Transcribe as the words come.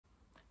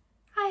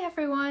Hi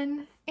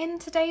everyone! In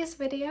today's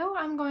video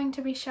I'm going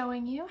to be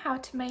showing you how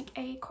to make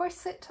a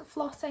corset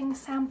flossing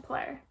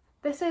sampler.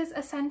 This is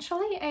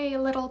essentially a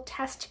little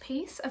test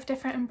piece of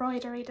different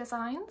embroidery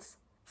designs.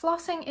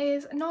 Flossing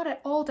is not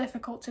at all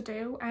difficult to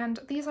do, and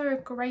these are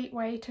a great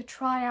way to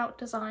try out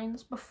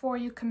designs before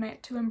you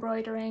commit to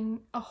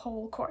embroidering a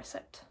whole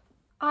corset.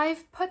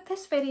 I've put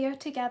this video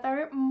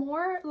together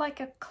more like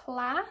a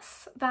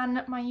class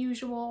than my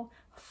usual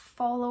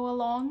follow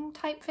along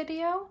type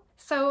video.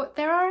 So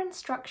there are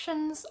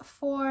instructions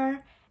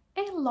for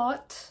a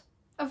lot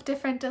of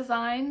different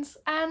designs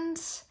and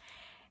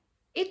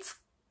it's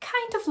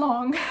kind of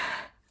long.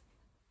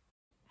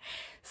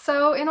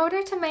 So in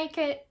order to make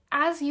it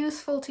as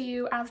useful to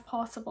you as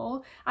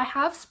possible, I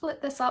have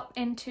split this up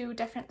into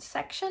different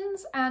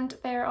sections and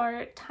there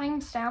are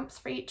timestamps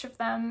for each of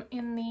them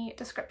in the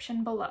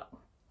description below.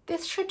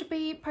 This should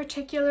be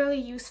particularly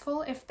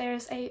useful if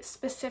there's a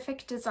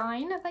specific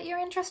design that you're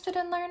interested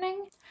in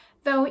learning,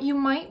 though you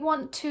might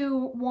want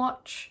to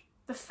watch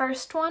the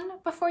first one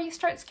before you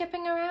start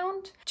skipping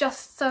around,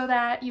 just so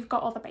that you've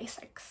got all the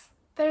basics.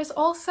 There's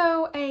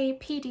also a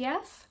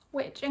PDF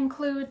which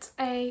includes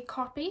a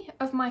copy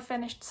of my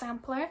finished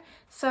sampler,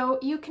 so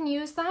you can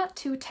use that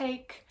to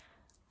take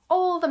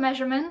all the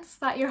measurements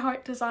that your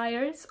heart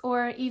desires,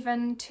 or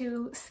even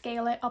to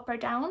scale it up or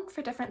down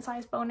for different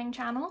size boning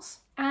channels.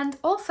 And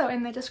also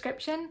in the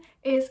description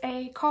is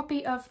a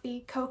copy of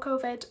the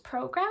COCOVID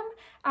program,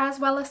 as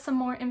well as some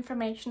more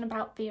information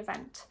about the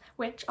event,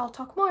 which I'll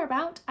talk more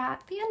about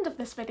at the end of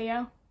this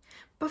video.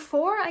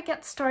 Before I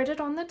get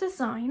started on the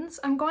designs,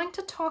 I'm going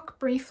to talk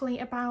briefly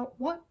about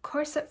what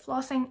corset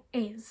flossing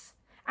is,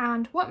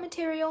 and what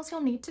materials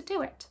you'll need to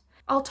do it.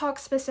 I'll talk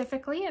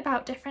specifically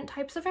about different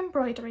types of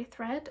embroidery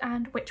thread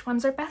and which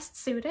ones are best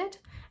suited,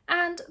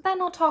 and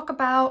then I'll talk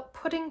about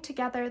putting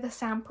together the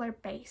sampler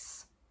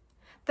base.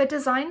 The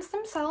designs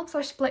themselves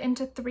are split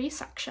into 3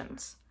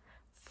 sections: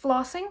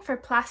 flossing for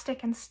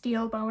plastic and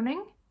steel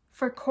boning,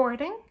 for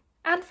cording,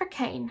 and for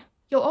cane.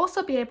 You'll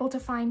also be able to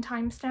find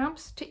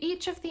timestamps to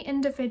each of the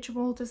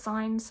individual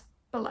designs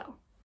below.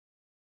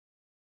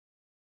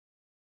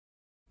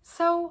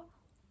 So,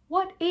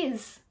 what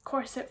is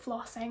corset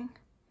flossing?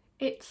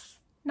 It's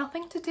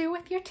nothing to do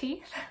with your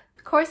teeth.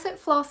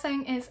 Corset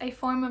flossing is a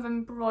form of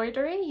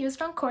embroidery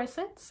used on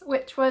corsets,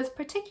 which was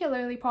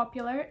particularly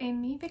popular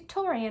in the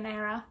Victorian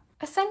era.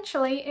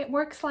 Essentially, it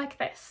works like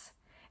this.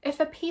 If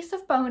a piece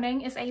of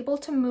boning is able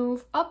to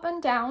move up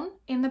and down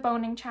in the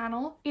boning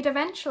channel, it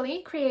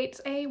eventually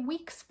creates a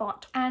weak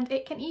spot, and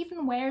it can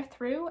even wear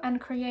through and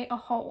create a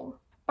hole.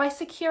 By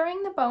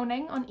securing the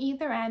boning on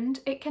either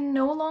end, it can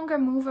no longer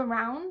move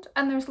around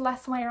and there's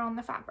less wear on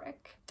the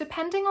fabric.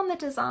 Depending on the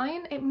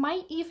design, it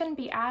might even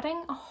be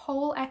adding a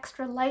whole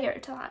extra layer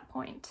to that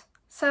point.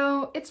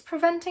 So it's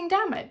preventing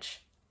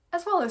damage,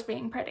 as well as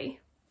being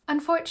pretty.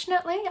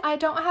 Unfortunately, I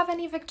don't have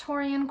any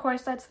Victorian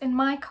corsets in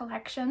my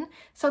collection,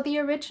 so the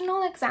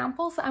original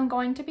examples that I'm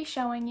going to be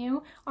showing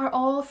you are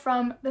all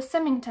from the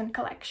Symington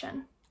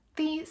Collection.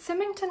 The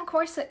Symington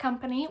Corset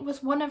Company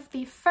was one of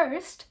the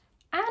first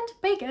and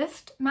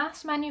biggest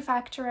mass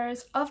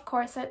manufacturers of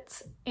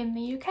corsets in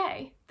the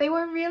UK. They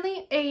were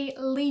really a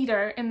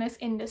leader in this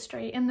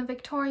industry in the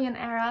Victorian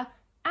era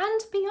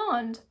and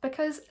beyond,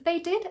 because they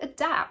did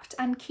adapt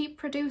and keep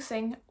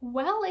producing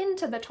well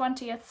into the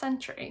 20th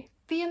century.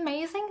 The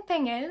amazing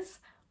thing is,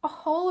 a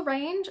whole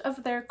range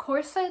of their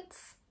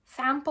corsets,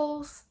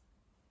 samples,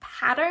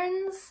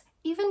 patterns,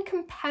 even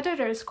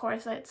competitors'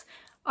 corsets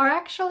are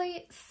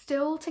actually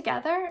still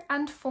together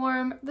and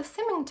form the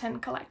Symington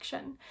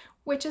Collection,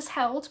 which is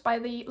held by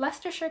the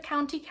Leicestershire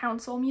County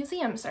Council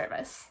Museum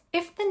Service.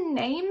 If the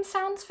name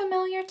sounds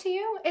familiar to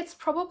you, it's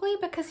probably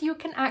because you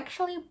can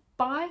actually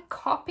buy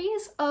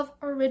copies of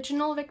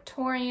original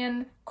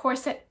Victorian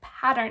corset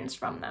patterns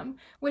from them,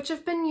 which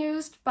have been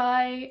used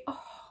by a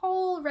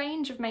whole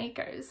range of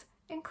makers,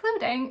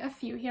 including a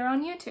few here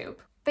on YouTube.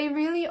 They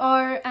really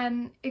are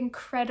an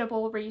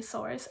incredible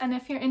resource, and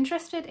if you're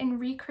interested in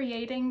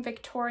recreating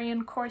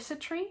Victorian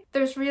corsetry,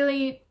 there's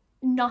really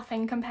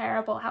nothing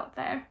comparable out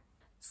there.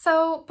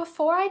 So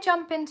before I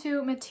jump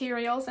into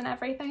materials and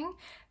everything,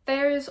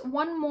 there's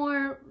one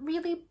more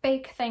really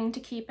big thing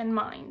to keep in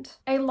mind.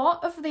 A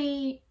lot of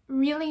the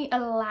really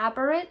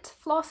elaborate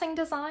flossing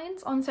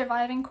designs on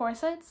surviving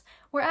corsets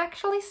were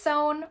actually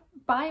sewn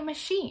by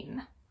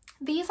machine.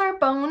 These are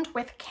boned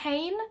with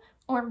cane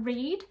or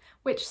reed,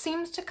 which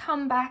seems to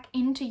come back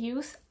into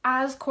use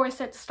as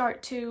corsets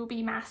start to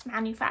be mass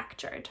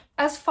manufactured.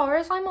 As far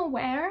as I'm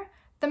aware,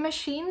 the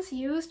machines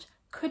used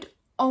could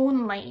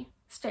only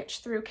stitch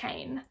through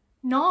cane,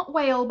 not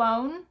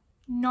whalebone,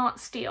 not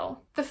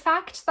steel. The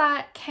fact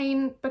that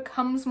cane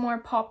becomes more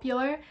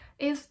popular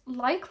is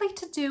likely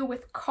to do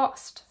with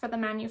cost for the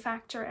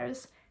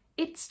manufacturers.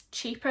 It's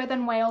cheaper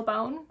than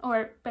whalebone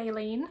or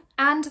baleen,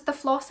 and the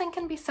flossing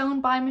can be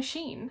sewn by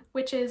machine,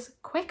 which is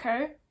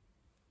quicker,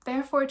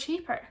 therefore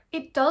cheaper.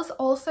 It does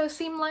also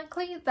seem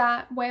likely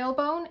that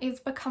whalebone is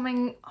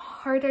becoming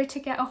harder to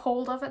get a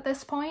hold of at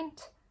this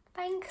point.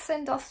 Thanks,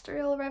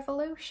 Industrial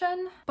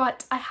Revolution.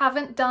 But I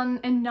haven't done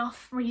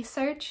enough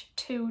research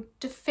to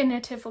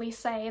definitively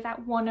say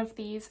that one of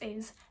these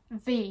is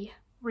the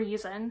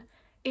reason.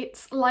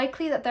 It's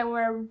likely that there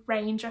were a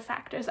range of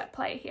factors at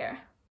play here.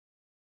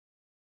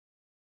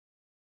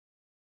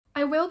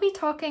 I will be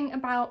talking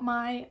about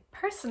my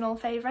personal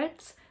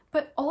favourites,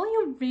 but all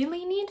you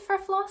really need for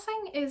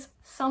flossing is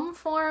some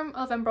form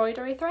of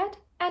embroidery thread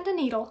and a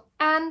needle.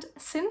 And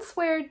since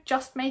we're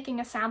just making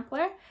a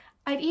sampler,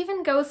 I'd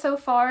even go so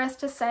far as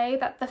to say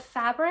that the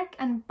fabric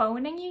and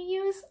boning you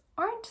use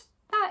aren't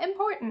that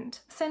important,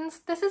 since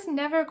this is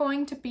never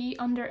going to be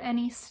under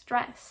any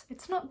stress.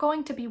 It's not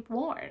going to be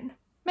worn.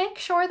 Make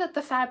sure that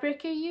the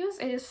fabric you use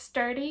is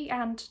sturdy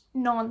and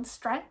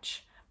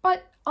non-stretch,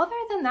 but other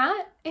than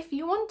that, if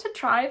you want to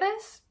try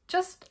this,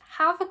 just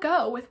have a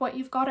go with what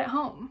you've got at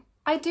home.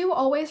 I do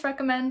always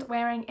recommend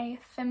wearing a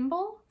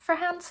thimble for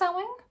hand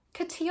sewing.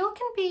 Coutil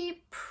can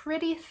be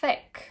pretty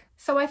thick,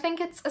 so I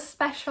think it's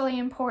especially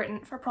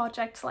important for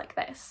projects like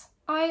this.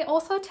 I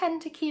also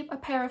tend to keep a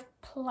pair of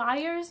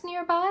pliers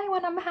nearby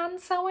when I'm hand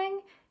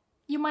sewing.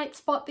 You might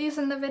spot these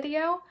in the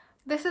video.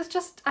 This is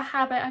just a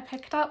habit I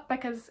picked up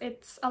because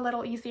it's a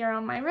little easier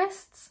on my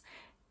wrists.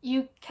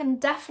 You can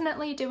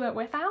definitely do it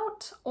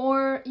without,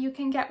 or you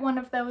can get one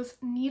of those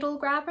needle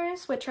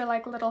grabbers, which are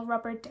like little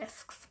rubber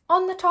discs.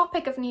 On the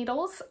topic of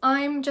needles,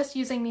 I'm just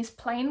using these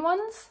plain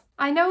ones.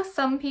 I know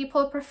some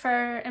people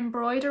prefer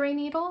embroidery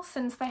needles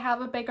since they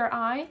have a bigger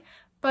eye,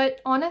 but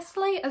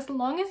honestly, as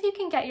long as you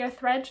can get your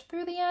thread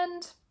through the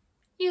end,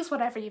 use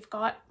whatever you've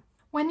got.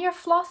 When you're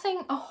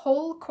flossing a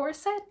whole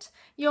corset,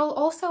 you'll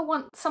also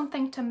want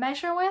something to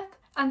measure with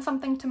and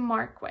something to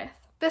mark with.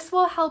 This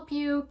will help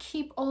you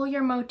keep all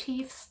your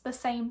motifs the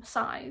same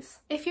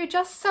size. If you're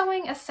just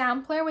sewing a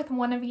sampler with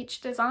one of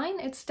each design,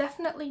 it's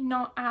definitely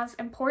not as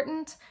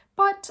important,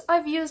 but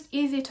I've used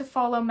easy to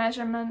follow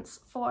measurements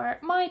for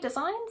my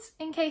designs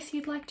in case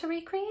you'd like to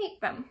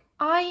recreate them.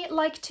 I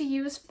like to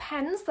use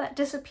pens that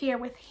disappear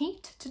with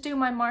heat to do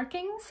my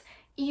markings,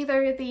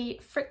 either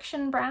the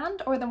Friction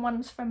brand or the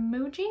ones from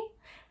Muji.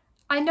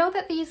 I know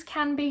that these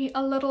can be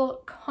a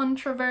little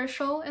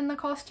controversial in the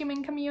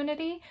costuming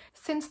community,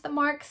 since the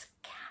marks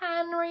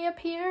can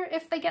reappear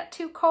if they get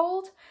too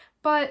cold,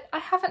 but I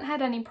haven't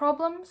had any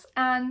problems,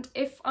 and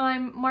if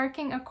I'm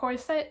marking a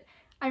corset,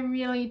 I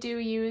really do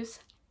use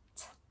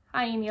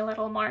tiny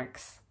little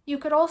marks. You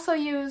could also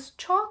use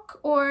chalk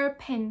or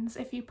pins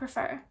if you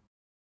prefer.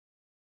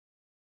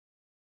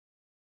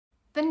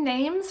 The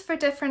names for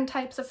different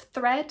types of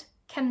thread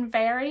can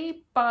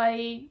vary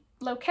by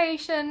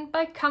location,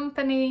 by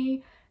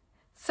company,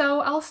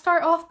 so I'll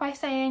start off by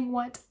saying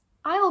what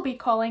I'll be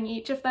calling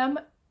each of them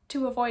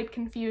to avoid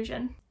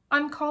confusion.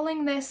 I'm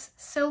calling this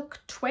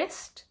silk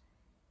twist.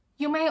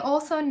 You may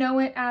also know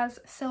it as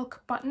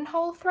silk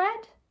buttonhole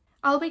thread.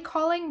 I'll be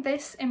calling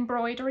this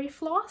embroidery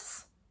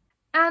floss,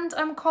 and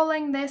I'm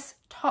calling this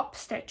top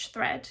stitch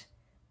thread.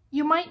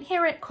 You might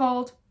hear it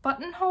called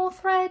buttonhole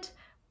thread,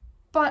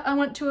 but I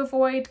want to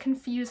avoid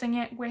confusing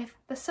it with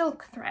the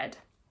silk thread.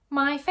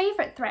 My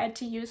favourite thread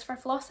to use for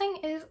flossing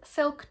is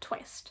silk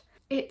twist.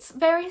 It's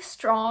very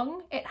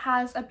strong, it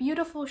has a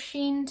beautiful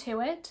sheen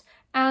to it,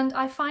 and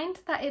I find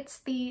that it's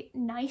the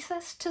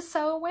nicest to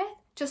sew with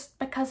just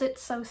because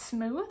it's so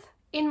smooth.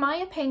 In my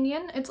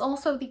opinion, it's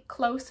also the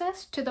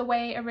closest to the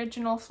way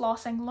original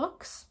flossing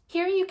looks.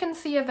 Here you can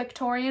see a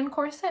Victorian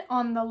corset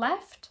on the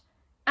left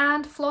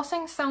and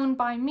flossing sewn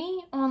by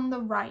me on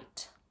the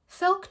right.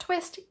 Silk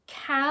twist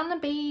can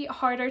be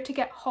harder to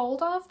get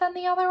hold of than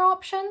the other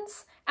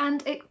options,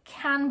 and it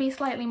can be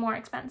slightly more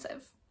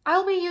expensive.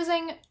 I'll be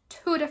using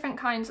two different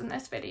kinds in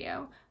this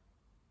video: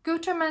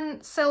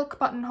 Gutermann silk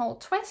buttonhole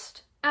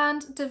twist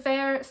and De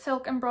Vere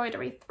silk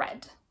embroidery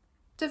thread.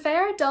 De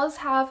Vere does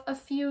have a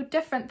few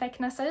different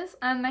thicknesses,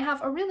 and they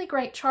have a really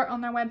great chart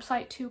on their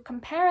website to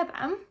compare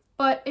them,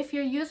 but if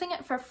you're using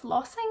it for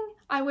flossing,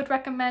 I would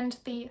recommend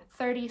the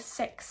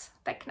 36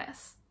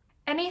 thickness.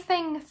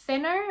 Anything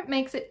thinner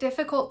makes it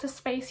difficult to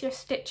space your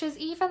stitches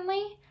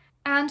evenly,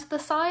 and the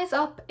size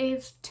up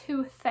is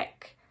too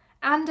thick,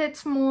 and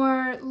it's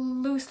more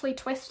loosely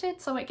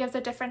twisted, so it gives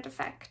a different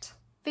effect.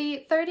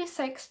 The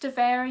 36 De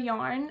Vere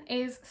yarn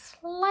is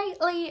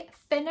slightly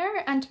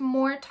thinner and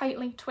more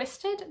tightly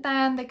twisted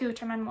than the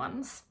Gutermann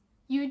ones.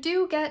 You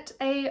do get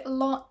a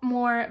lot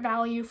more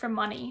value for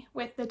money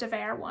with the De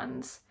Vere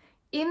ones.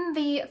 In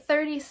the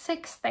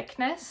 36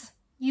 thickness,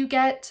 you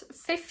get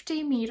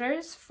 50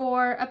 meters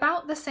for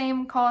about the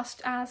same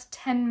cost as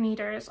 10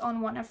 meters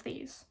on one of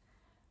these.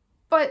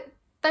 But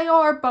they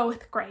are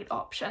both great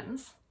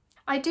options.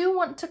 I do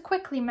want to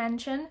quickly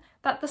mention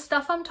that the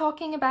stuff I'm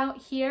talking about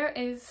here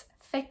is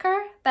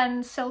thicker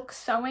than silk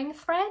sewing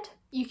thread.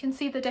 You can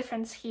see the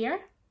difference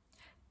here.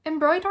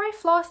 Embroidery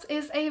floss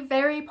is a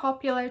very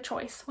popular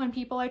choice when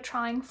people are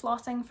trying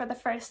flossing for the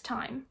first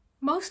time.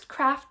 Most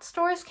craft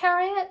stores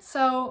carry it,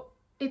 so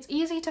it's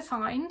easy to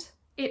find.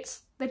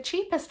 It's the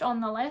cheapest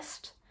on the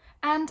list,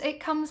 and it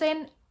comes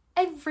in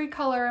every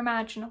colour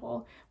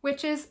imaginable,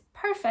 which is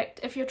perfect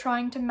if you're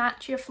trying to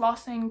match your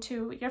flossing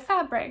to your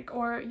fabric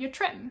or your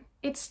trim.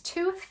 It's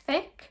too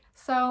thick,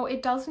 so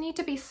it does need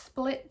to be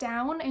split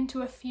down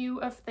into a few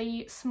of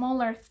the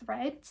smaller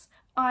threads.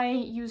 I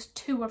used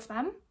 2 of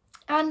them.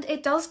 And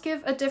it does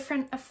give a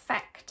different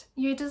effect.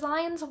 Your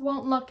designs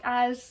won't look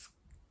as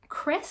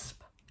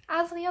crisp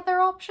as the other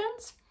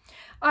options.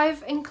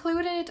 I've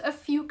included a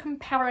few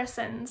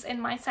comparisons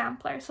in my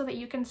sampler so that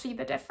you can see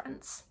the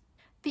difference.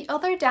 The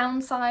other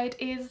downside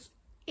is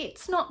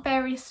it's not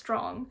very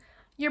strong.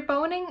 Your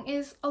boning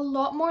is a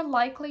lot more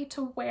likely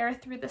to wear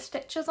through the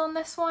stitches on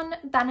this one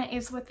than it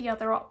is with the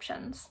other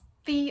options.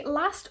 The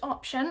last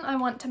option I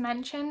want to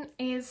mention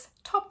is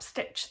top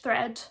stitch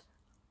thread,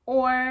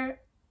 or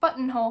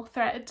buttonhole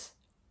thread,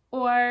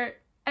 or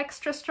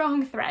extra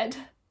strong thread.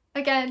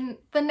 Again,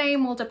 the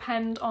name will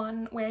depend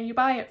on where you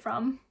buy it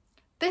from.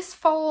 This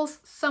falls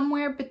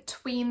somewhere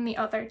between the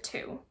other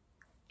 2.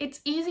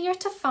 It's easier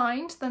to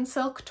find than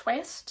silk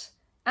twist,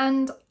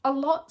 and a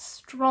lot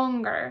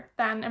stronger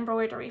than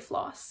embroidery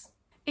floss.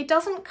 It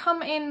doesn't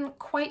come in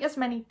quite as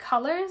many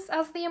colours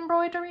as the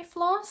embroidery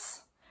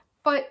floss,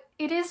 but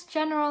it is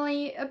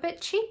generally a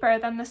bit cheaper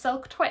than the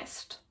silk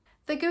twist.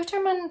 The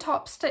Gutermann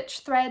top stitch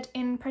thread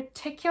in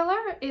particular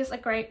is a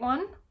great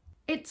one.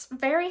 It's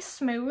very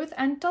smooth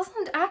and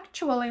doesn't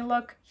actually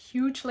look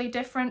hugely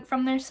different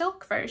from their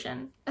silk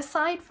version,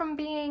 aside from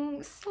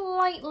being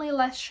slightly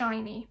less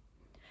shiny.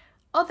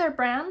 Other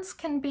brands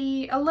can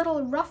be a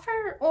little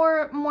rougher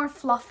or more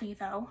fluffy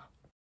though.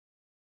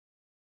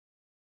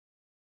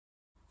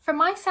 For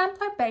my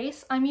sampler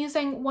base, I'm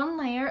using 1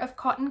 layer of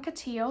cotton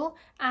coutil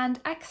and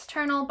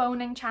external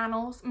boning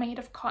channels made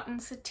of cotton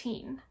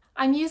sateen.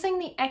 I'm using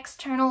the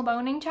external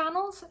boning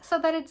channels so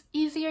that it's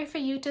easier for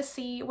you to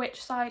see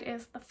which side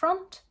is the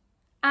front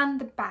and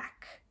the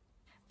back.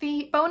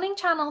 The boning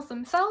channels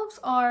themselves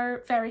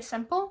are very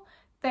simple.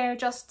 They're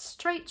just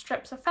straight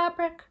strips of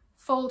fabric,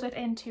 folded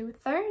into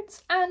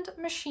thirds and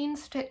machine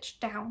stitched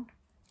down.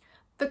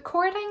 The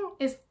cording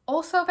is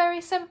also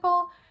very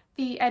simple.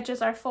 The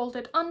edges are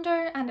folded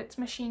under and it's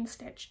machine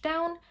stitched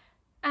down,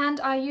 and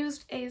I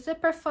used a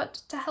zipper foot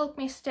to help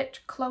me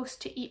stitch close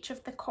to each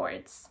of the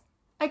cords.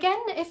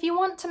 Again, if you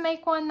want to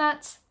make one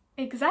that's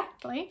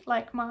exactly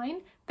like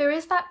mine, there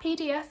is that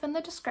PDF in the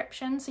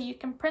description so you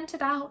can print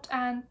it out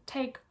and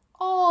take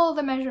all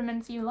the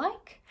measurements you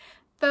like.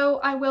 Though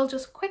I will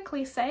just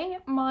quickly say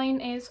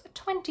mine is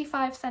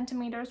 25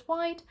 centimeters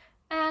wide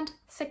and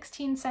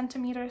 16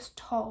 centimeters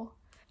tall.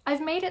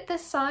 I've made it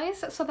this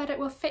size so that it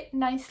will fit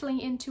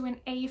nicely into an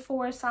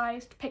A4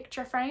 sized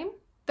picture frame,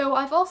 though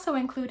I've also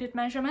included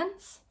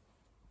measurements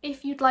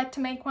if you'd like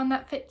to make one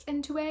that fits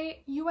into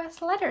a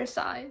US letter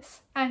size,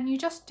 and you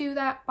just do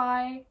that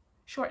by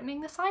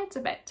shortening the sides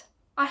a bit.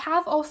 I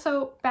have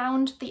also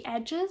bound the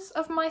edges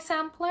of my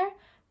sampler,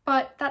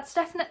 but that's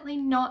definitely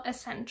not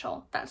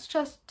essential. That's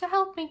just to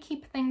help me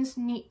keep things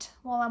neat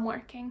while I'm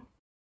working.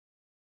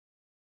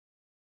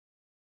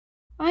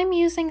 I'm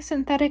using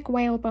synthetic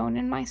whalebone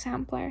in my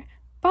sampler,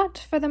 but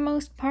for the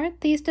most part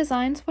these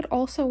designs would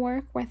also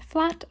work with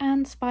flat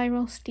and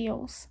spiral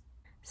steels.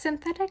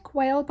 Synthetic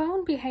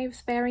whalebone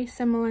behaves very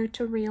similar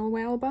to real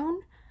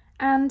whalebone,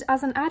 and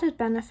as an added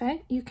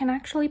benefit you can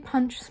actually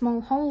punch small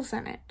holes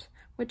in it,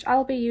 which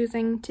I'll be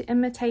using to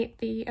imitate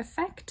the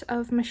effect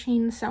of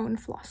machine sewn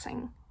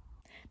flossing.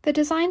 The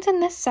designs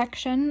in this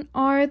section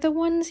are the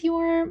ones you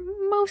are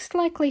most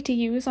likely to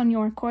use on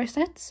your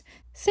corsets,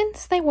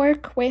 since they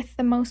work with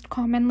the most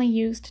commonly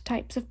used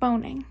types of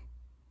boning.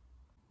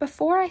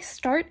 Before I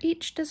start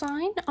each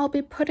design, I'll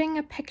be putting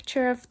a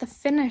picture of the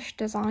finished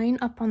design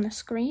up on the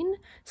screen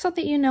so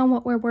that you know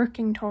what we're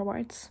working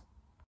towards.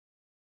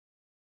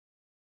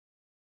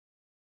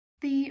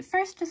 The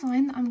first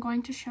design that I'm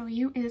going to show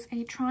you is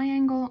a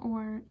triangle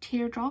or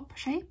teardrop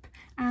shape,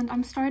 and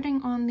I'm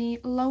starting on the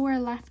lower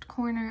left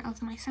corner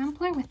of my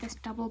sampler with this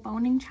double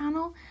boning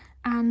channel,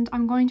 and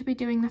I'm going to be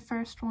doing the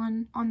first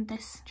one on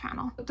this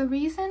channel. The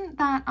reason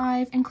that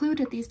I've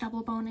included these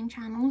double boning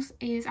channels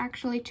is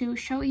actually to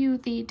show you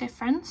the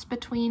difference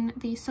between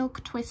the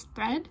silk twist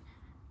thread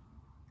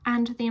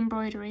and the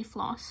embroidery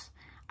floss.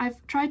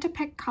 I've tried to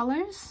pick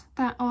colours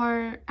that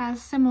are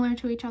as similar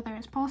to each other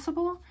as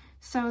possible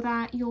so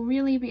that you'll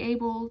really be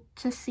able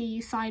to see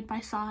side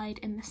by side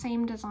in the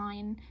same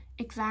design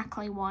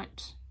exactly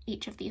what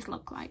each of these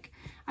look like.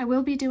 I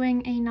will be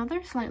doing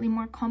another slightly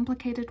more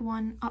complicated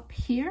one up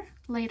here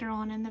later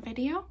on in the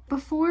video.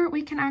 Before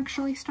we can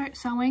actually start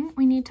sewing,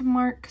 we need to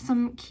mark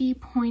some key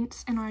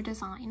points in our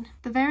design.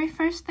 The very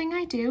first thing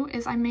I do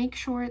is I make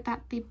sure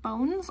that the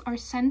bones are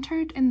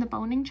centered in the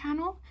boning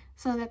channel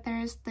so that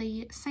there's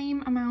the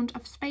same amount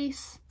of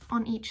space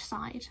on each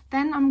side.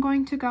 Then I'm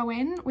going to go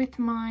in with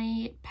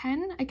my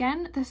pen.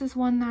 Again, this is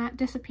one that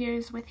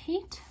disappears with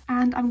heat,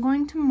 and I'm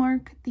going to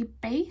mark the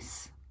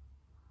base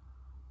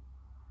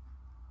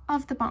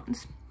of the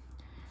bones.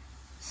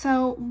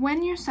 So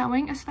when you're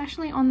sewing,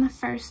 especially on the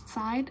first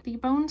side, the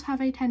bones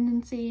have a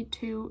tendency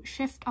to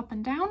shift up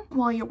and down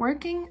while you're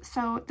working,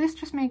 so this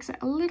just makes it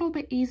a little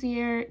bit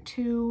easier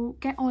to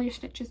get all your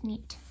stitches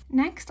neat.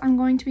 Next, I'm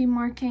going to be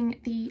marking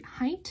the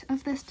height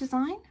of this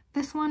design.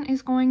 This one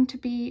is going to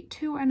be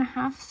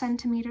 2.5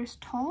 centimeters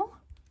tall.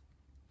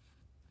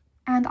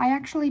 And I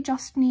actually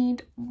just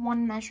need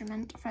one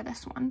measurement for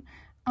this one.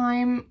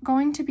 I'm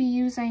going to be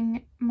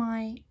using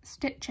my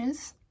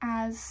stitches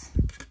as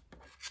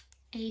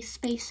a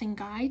spacing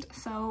guide,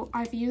 so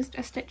I've used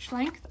a stitch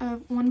length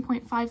of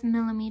 1.5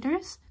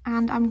 millimeters,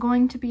 and I'm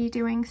going to be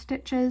doing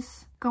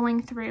stitches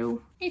going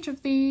through each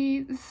of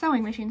the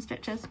sewing machine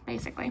stitches,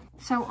 basically.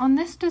 So on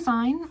this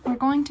design, we're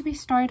going to be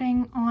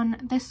starting on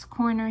this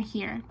corner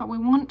here, but we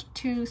want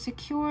to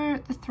secure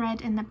the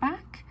thread in the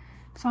back,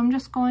 so I'm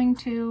just going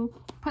to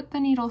put the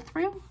needle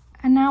through,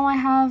 and now I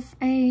have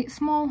a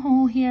small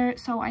hole here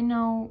so I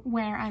know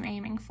where I'm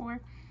aiming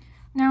for.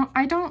 Now,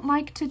 I don't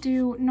like to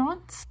do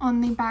knots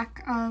on the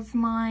back of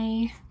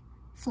my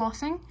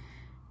flossing.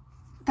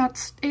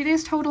 It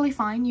is totally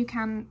fine, you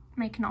can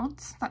make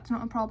knots, that's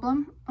not a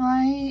problem.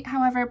 I,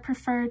 however,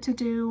 prefer to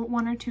do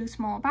 1 or 2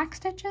 small back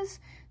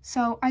stitches,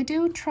 so I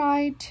do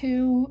try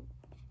to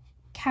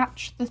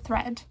catch the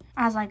thread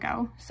as I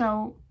go.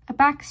 So a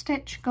back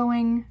stitch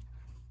going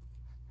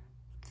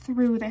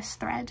through this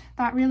thread,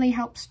 that really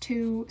helps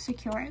to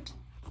secure it.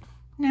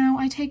 Now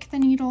I take the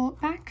needle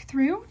back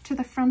through to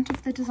the front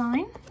of the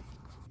design,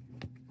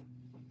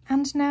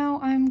 and now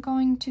I'm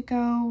going to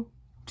go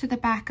to the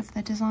back of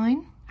the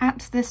design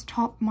at this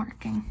top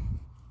marking.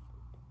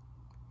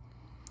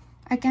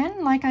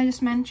 Again, like I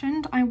just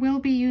mentioned, I will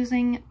be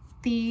using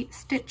the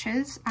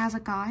stitches as a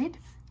guide,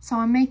 so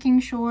I'm making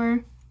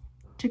sure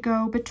to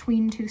go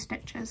between 2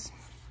 stitches.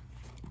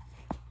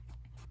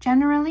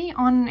 Generally,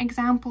 on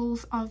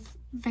examples of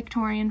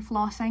Victorian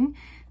flossing,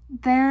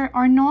 there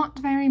are not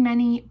very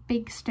many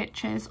big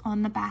stitches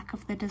on the back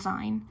of the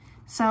design.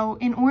 So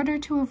in order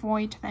to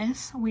avoid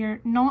this,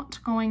 we're not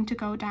going to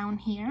go down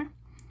here.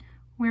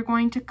 We're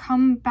going to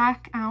come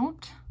back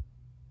out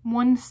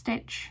 1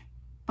 stitch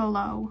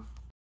below.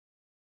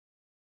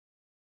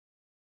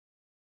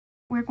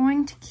 We're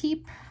going to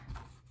keep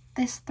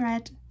this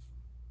thread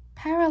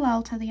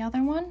parallel to the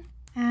other one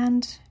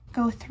and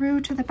go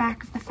through to the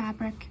back of the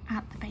fabric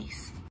at the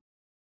base.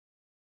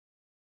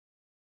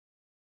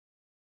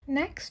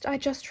 Next, I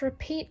just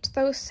repeat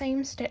those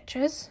same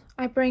stitches.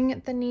 I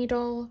bring the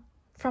needle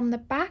from the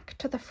back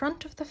to the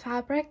front of the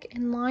fabric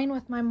in line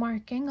with my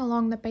marking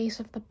along the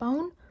base of the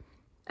bone,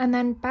 and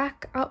then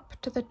back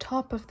up to the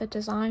top of the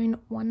design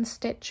 1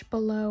 stitch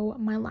below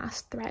my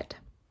last thread.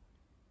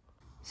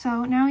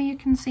 So now you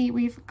can see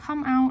we've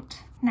come out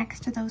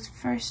next to those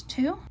first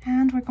 2,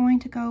 and we're going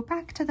to go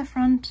back to the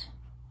front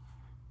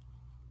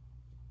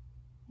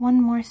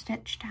 1 more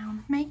stitch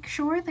down. Make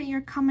sure that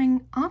you're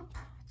coming up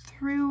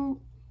through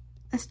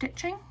the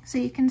stitching, so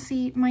you can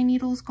see my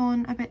needle's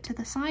gone a bit to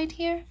the side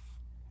here,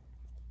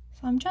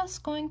 so I'm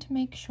just going to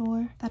make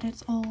sure that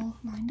it's all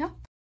lined up.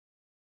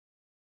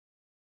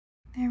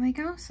 There we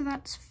go, so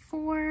that's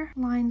 4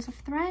 lines of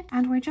thread,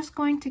 and we're just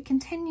going to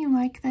continue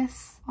like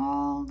this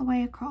all the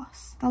way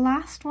across. The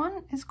last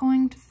one is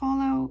going to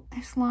follow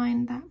this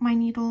line that my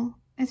needle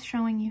is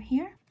showing you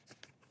here.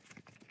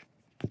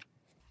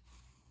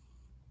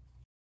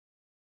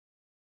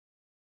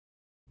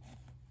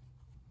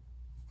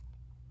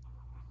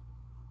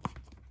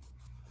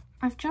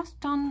 I've just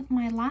done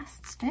my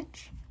last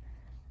stitch.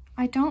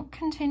 I don't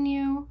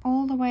continue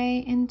all the way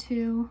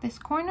into this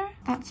corner.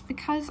 That's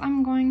because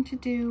I'm going to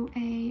do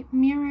a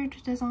mirrored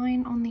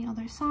design on the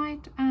other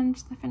side, and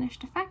the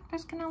finished effect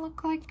is going to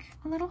look like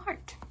a little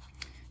heart.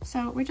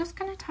 So we're just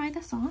going to tie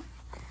this off.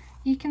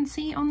 You can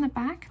see on the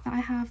back that I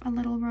have a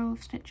little row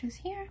of stitches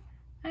here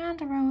and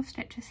a row of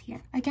stitches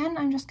here. Again,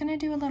 I'm just going to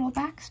do a little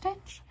back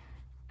stitch,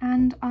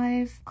 and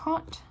I've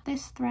caught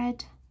this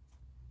thread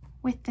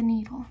with the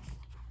needle.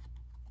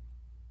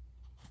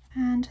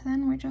 And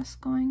then we're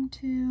just going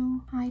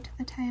to hide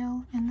the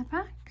tail in the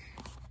back,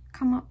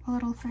 come up a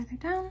little further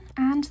down,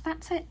 and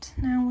that's it.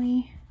 Now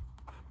we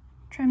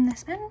trim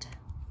this end,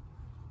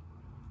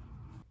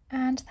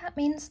 and that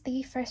means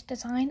the first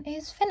design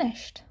is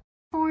finished.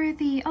 For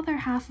the other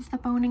half of the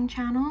boning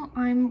channel,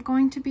 I'm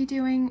going to be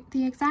doing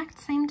the exact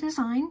same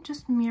design,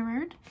 just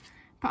mirrored,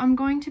 but I'm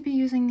going to be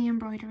using the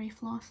embroidery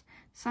floss.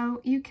 So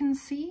you can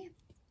see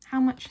how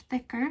much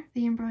thicker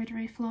the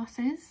embroidery floss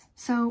is.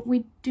 So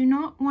we do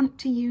not want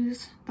to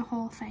use the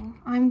whole thing.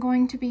 I'm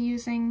going to be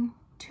using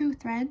 2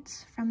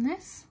 threads from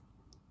this.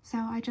 So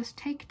I just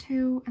take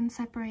 2 and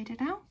separate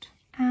it out.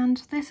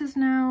 And this is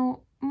now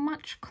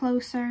much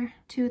closer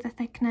to the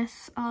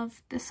thickness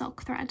of the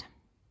silk thread.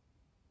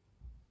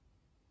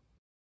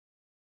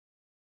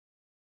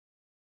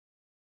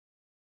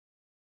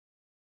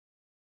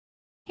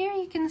 Here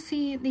you can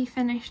see the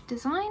finished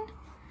design.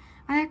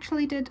 I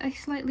actually did a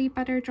slightly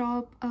better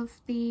job of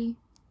the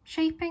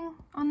shaping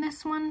on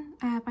this one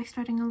by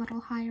starting a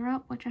little higher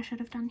up, which I should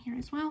have done here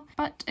as well.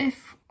 But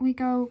if we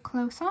go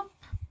close up,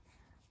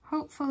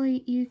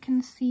 hopefully you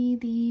can see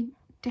the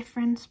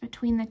difference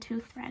between the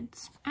 2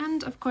 threads.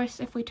 And of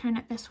course, if we turn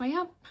it this way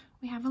up,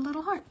 we have a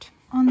little heart.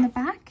 On the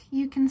back,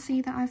 you can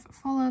see that I've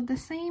followed the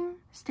same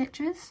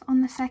stitches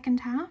on the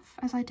second half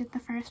as I did the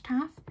first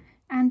half,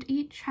 and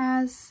each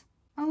has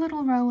a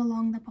little row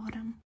along the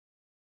bottom.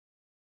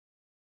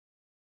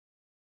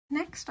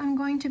 Next, I'm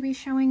going to be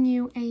showing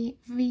you a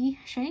V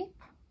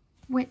shape,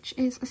 which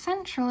is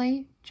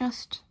essentially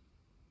just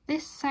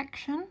this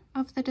section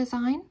of the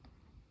design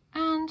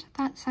and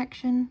that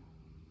section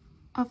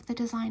of the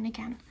design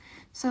again.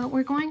 So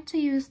we're going to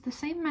use the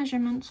same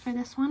measurements for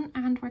this one,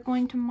 and we're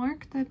going to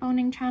mark the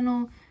boning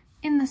channel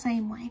in the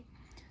same way.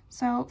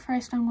 So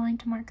first I'm going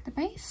to mark the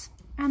base,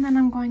 and then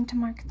I'm going to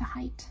mark the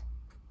height.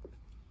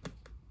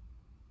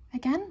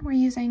 Again, we're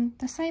using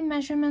the same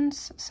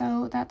measurements,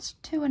 so that's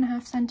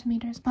 2.5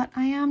 centimeters, but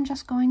I am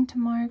just going to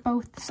mark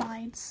both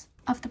sides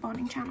of the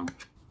boning channel.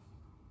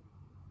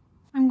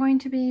 I'm going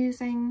to be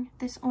using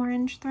this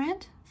orange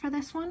thread for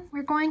this one.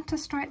 We're going to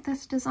start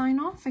this design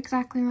off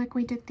exactly like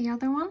we did the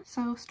other one.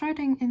 So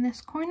starting in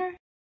this corner,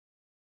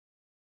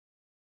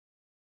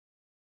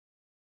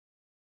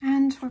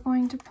 and we're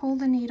going to pull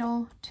the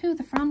needle to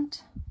the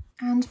front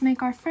and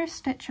make our first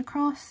stitch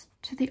across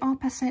to the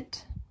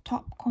opposite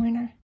top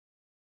corner.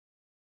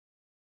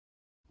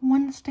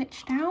 One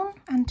stitch down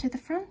and to the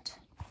front,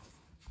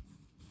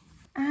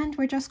 and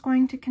we're just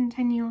going to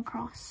continue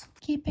across,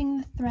 keeping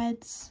the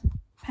threads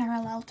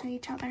parallel to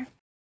each other.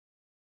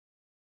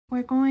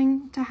 We're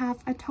going to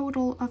have a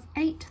total of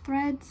 8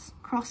 threads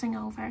crossing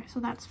over,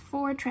 so that's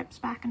 4 trips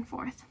back and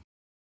forth.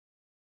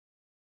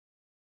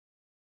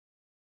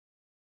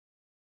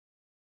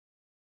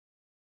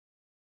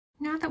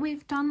 Now that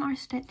we've done our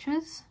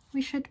stitches,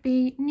 we should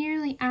be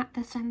nearly at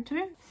the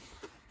center.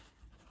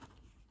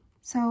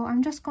 So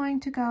I'm just going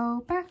to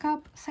go back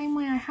up, same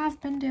way I have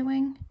been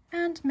doing,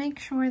 and make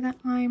sure that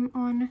I'm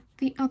on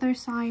the other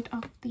side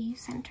of the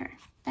center.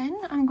 Then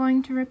I'm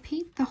going to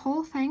repeat the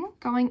whole thing,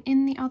 going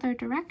in the other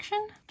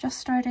direction, just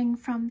starting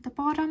from the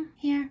bottom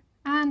here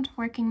and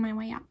working my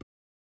way up.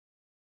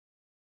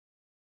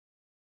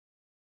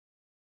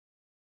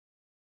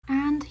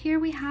 And here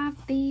we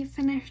have the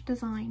finished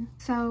design.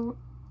 So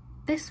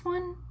this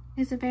one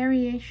is a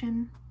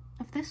variation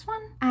of this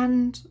one,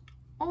 and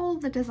all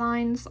the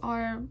designs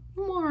are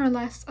more or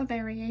less a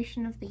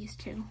variation of these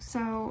two.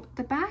 So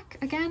the back,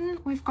 again,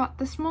 we've got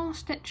the small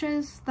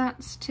stitches.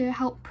 That's to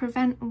help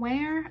prevent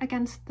wear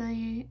against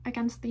the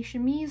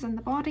chemise and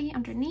the body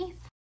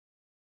underneath.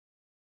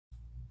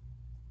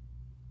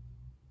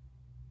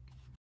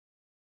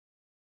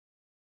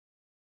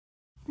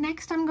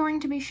 Next, I'm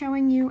going to be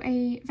showing you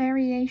a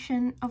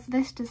variation of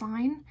this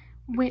design,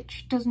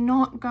 which does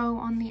not go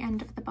on the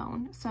end of the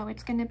bone. So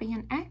it's going to be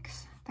an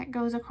X that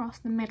goes across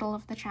the middle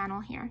of the channel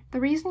here. The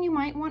reason you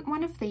might want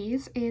one of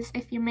these is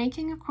if you're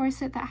making a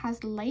corset that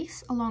has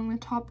lace along the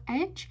top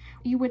edge,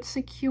 you would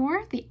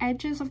secure the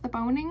edges of the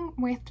boning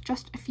with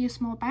just a few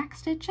small back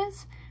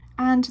stitches,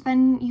 and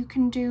then you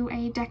can do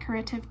a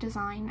decorative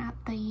design at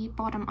the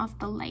bottom of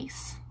the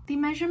lace. The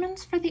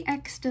measurements for the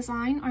X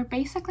design are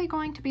basically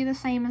going to be the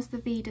same as the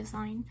V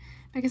design,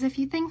 because if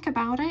you think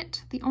about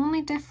it, the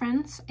only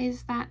difference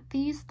is that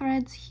these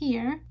threads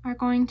here are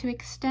going to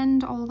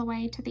extend all the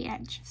way to the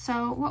edge.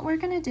 So what we're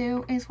going to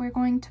do is we're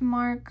going to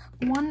mark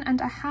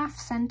 1.5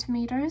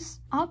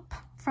 centimeters up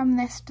from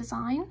this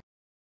design.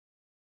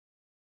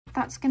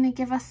 That's going to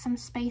give us some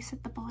space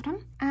at the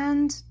bottom,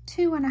 and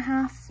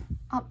 2.5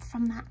 up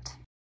from that.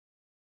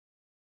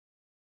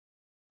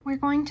 We're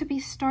going to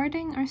be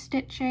starting our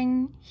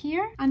stitching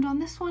here, and on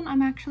this one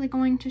I'm actually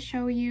going to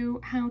show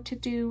you how to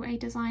do a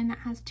design that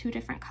has 2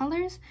 different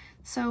colours.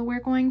 So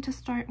we're going to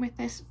start with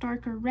this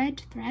darker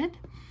red thread,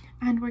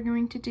 and we're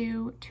going to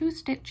do 2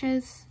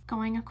 stitches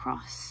going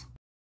across.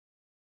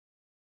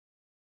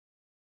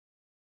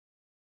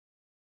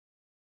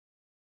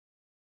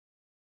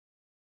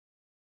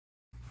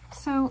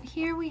 So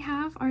here we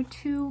have our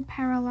 2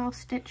 parallel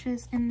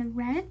stitches in the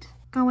red,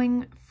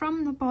 going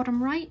from the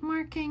bottom right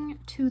marking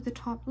to the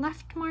top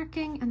left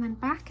marking and then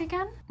back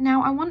again.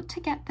 Now I want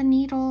to get the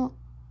needle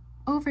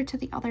over to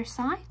the other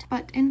side,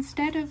 but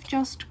instead of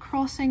just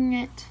crossing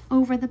it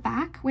over the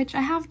back, which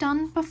I have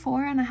done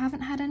before and I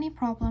haven't had any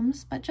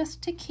problems, but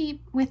just to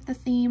keep with the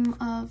theme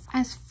of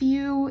as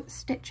few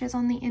stitches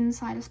on the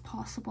inside as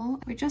possible,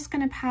 we're just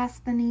going to pass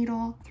the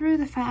needle through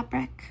the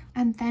fabric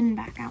and then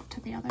back out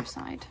to the other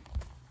side.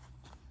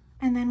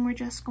 And then we're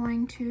just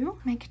going to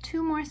make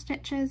 2 more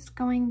stitches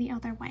going the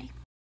other way.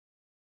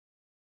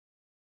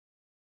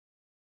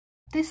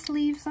 This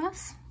leaves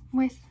us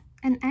with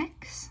an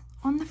X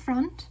on the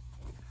front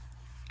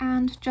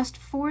and just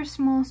 4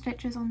 small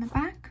stitches on the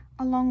back,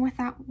 along with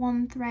that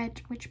 1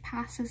 thread which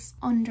passes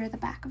under the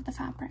back of the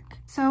fabric.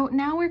 So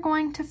now we're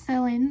going to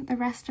fill in the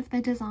rest of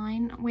the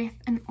design with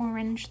an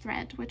orange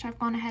thread, which I've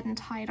gone ahead and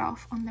tied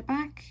off on the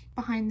back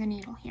behind the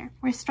needle here.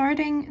 We're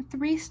starting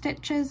 3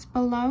 stitches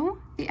below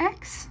the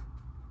X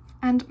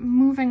and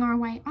moving our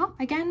way up,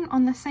 again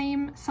on the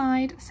same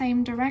side,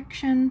 same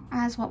direction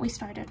as what we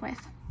started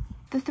with.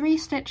 The 3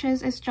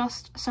 stitches is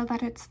just so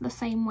that it's the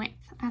same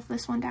width as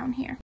this one down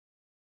here.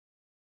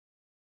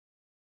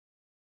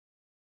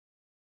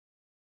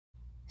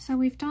 So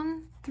we've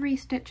done 3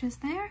 stitches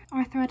there.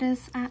 Our thread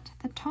is at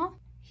the top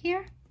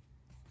here,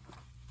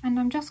 and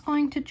I'm just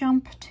going to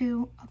jump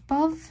to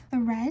above the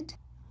red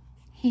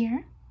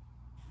here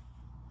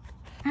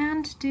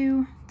and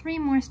do 3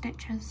 more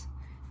stitches.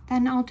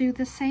 Then I'll do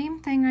the same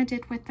thing I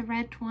did with the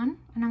red one,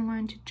 and I'm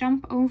going to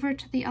jump over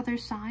to the other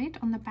side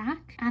on the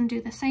back and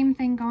do the same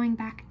thing going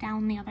back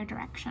down the other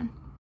direction.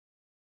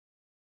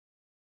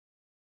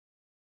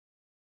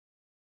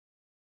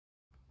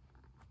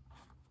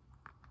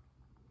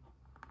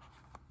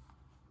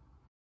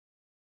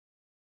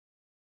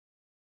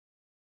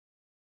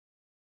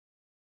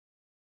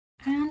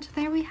 And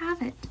there we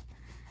have it.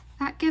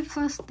 That gives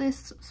us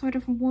this sort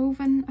of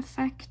woven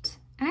effect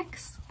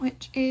X,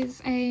 which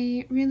is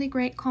a really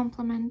great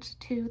complement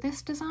to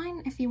this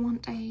design if you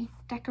want a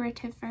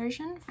decorative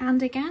version.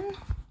 And again,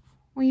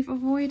 we've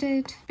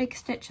avoided big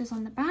stitches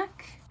on the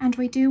back, and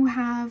we do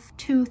have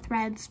 2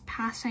 threads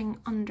passing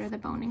under the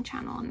boning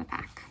channel on the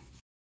back.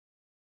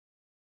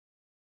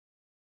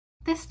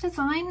 This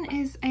design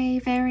is a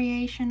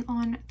variation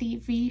on the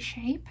V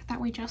shape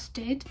that we just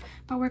did,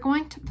 but we're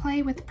going to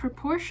play with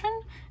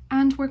proportion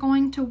and we're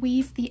going to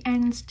weave the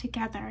ends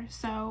together.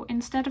 So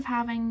instead of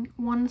having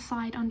one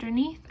side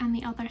underneath and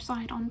the other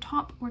side on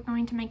top, we're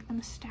going to make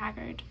them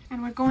staggered.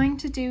 And we're going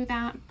to do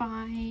that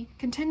by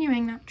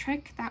continuing that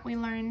trick that we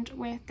learned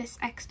with this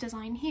X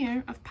design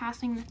here of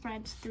passing the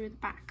threads through the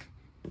back.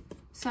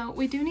 So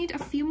we do need a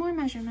few more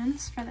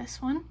measurements for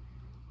this one.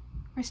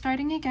 We're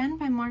starting again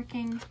by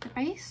marking the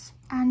base,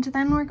 and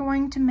then we're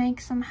going to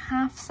make some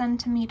 1/2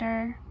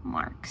 centimeter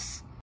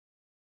marks.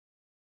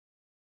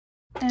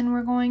 Then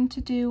we're going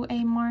to do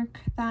a mark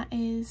that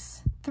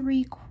is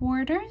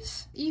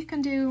 3/4. You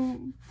can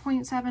do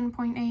 0.7,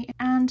 0.8,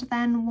 and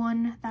then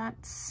one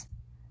that's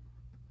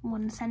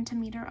 1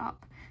 centimeter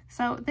up.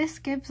 So this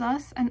gives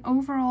us an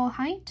overall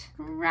height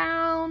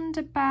round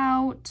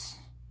about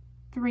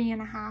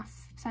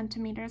 3.5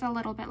 centimeters, a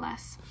little bit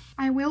less.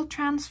 I will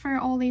transfer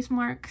all these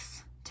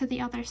marks to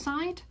the other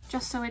side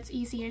just so it's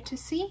easier to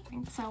see.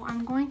 So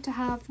I'm going to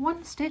have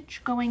 1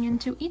 stitch going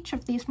into each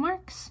of these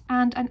marks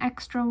and an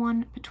extra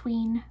one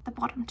between the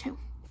bottom 2.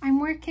 I'm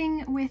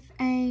working with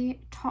a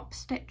top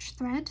stitch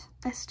thread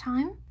this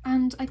time,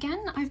 and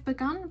again I've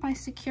begun by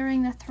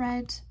securing the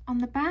thread on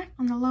the back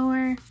on the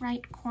lower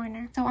right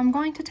corner. So I'm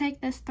going to take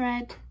this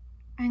thread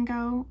and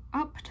go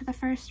up to the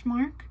first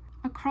mark,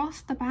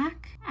 across the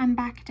back and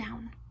back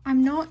down.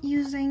 I'm not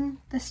using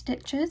the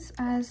stitches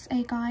as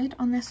a guide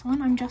on this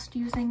one, I'm just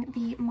using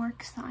the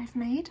marks that I've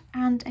made.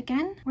 And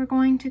again, we're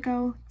going to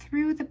go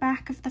through the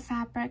back of the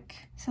fabric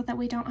so that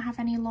we don't have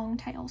any long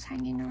tails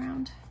hanging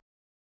around.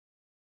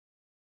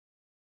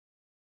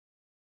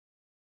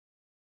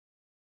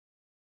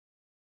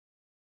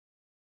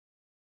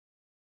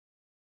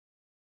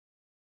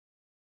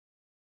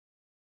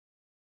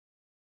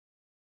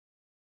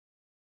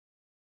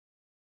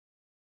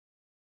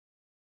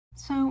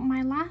 So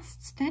my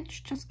last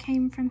stitch just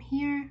came from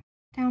here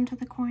down to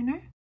the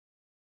corner.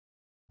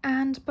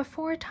 And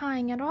before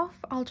tying it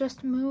off, I'll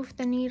just move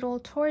the needle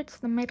towards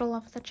the middle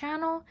of the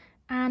channel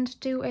and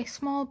do a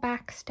small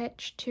back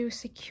stitch to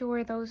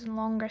secure those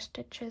longer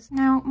stitches.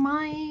 Now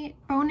my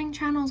boning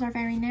channels are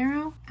very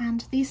narrow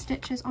and these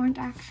stitches aren't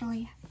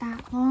actually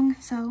that long,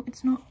 so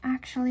it's not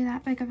actually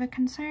that big of a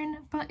concern,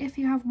 but if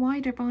you have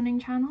wider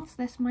boning channels,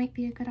 this might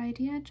be a good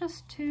idea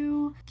just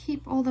to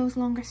keep all those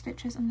longer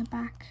stitches in the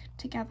back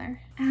together.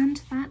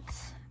 And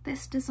that's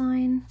this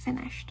design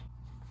finished.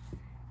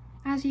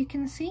 As you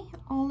can see,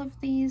 all of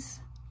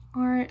these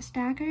are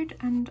staggered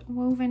and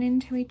woven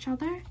into each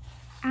other,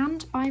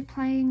 and by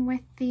playing with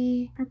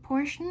the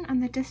proportion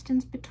and the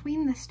distance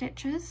between the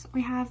stitches,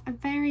 we have a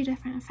very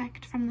different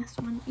effect from this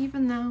one,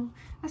 even though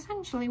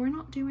essentially we're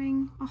not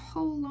doing a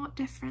whole lot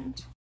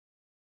different.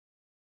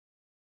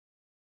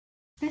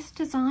 This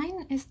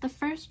design is the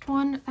first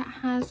one that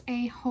has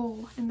a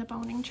hole in the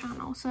boning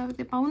channel. So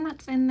the bone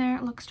that's in there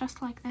looks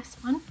just like this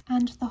one,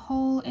 and the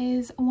hole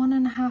is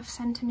 1.5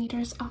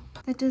 centimeters up.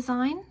 The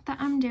design that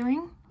I'm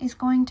doing is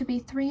going to be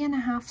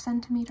 3.5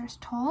 centimeters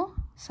tall.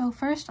 So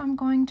first I'm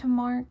going to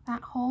mark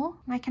that hole.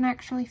 I can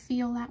actually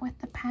feel that with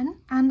the pen.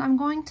 And I'm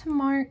going to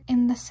mark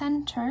in the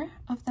center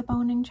of the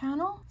boning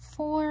channel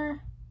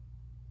 4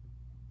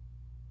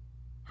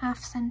 1/2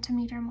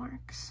 centimeter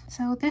marks.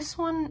 So this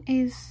one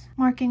is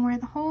marking where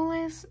the hole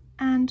is,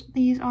 and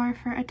these are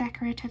for a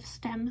decorative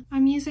stem.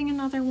 I'm using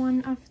another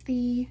one of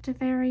the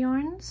Devere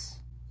yarns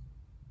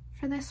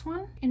for this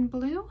one in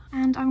blue,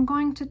 and I'm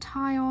going to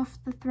tie off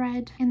the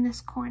thread in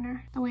this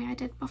corner the way I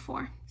did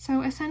before.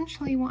 So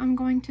essentially what I'm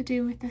going to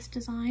do with this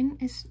design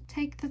is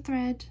take the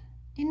thread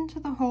into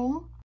the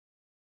hole,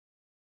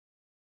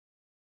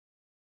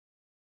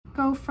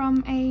 go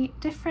from a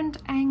different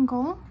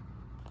angle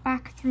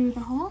back through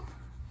the hole,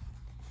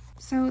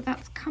 so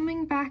that's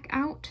coming back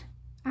out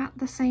at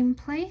the same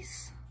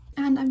place,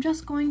 and I'm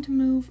just going to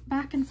move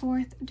back and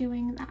forth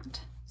doing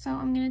that. So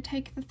I'm going to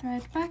take the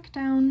thread back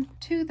down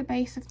to the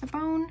base of the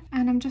bone,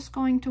 and I'm just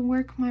going to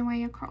work my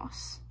way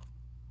across,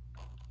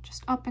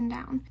 just up and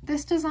down.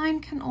 This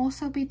design can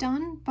also be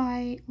done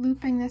by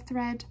looping the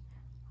thread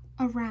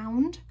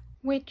around,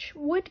 which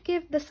would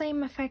give the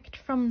same effect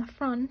from the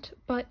front,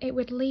 but it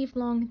would leave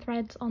long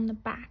threads on the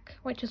back,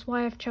 which is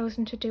why I've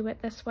chosen to do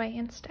it this way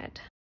instead.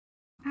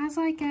 As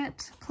I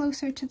get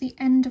closer to the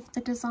end of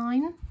the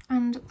design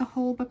and the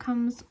hole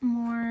becomes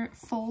more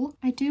full,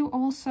 I do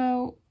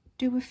also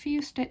do a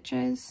few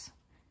stitches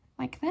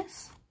like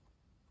this,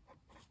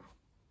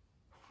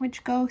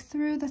 which go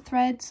through the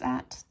threads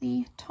at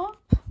the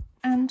top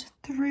and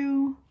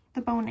through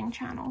the boning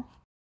channel.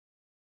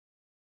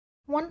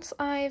 Once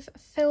I've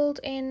filled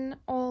in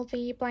all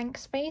the blank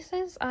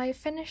spaces, I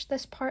finish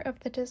this part of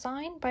the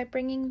design by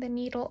bringing the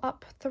needle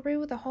up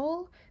through the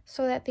hole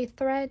so that the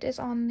thread is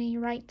on the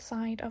right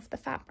side of the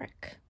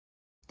fabric.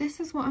 This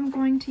is what I'm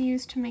going to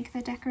use to make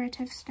the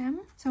decorative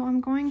stem. So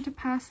I'm going to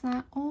pass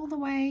that all the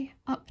way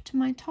up to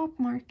my top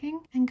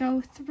marking and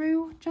go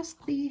through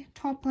just the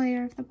top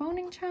layer of the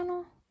boning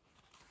channel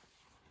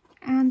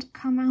and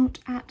come out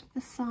at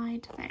the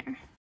side there.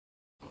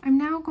 I'm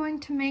now going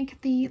to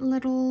make the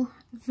little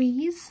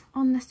V's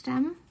on the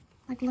stem,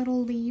 like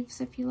little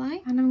leaves if you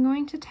like, and I'm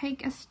going to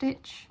take a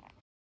stitch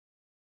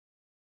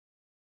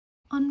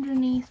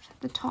underneath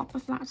the top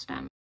of that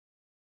stem.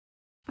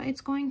 But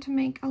it's going to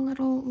make a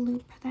little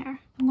loop there.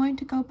 I'm going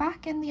to go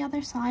back in the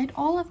other side.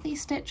 All of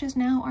these stitches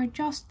now are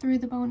just through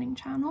the boning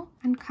channel,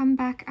 and come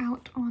back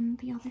out on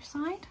the other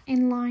side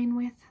in line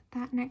with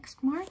that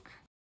next mark.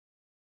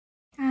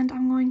 And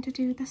I'm going to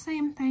do the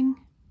same thing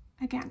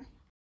again.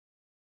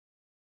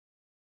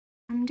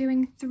 I'm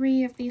doing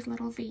 3 of these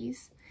little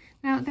V's.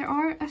 Now there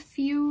are a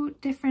few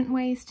different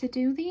ways to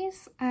do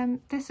these.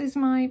 This is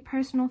my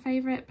personal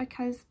favourite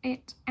because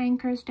it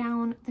anchors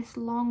down this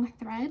long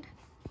thread,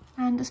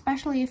 and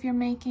especially if you're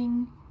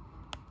making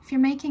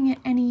it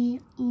any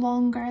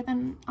longer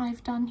than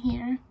I've done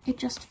here, it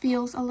just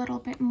feels a little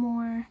bit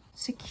more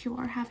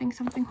secure having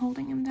something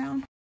holding him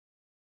down.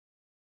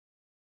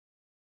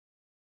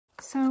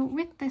 So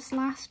with this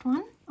last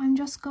one, I'm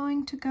just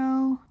going to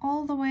go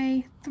all the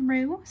way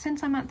through.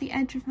 Since I'm at the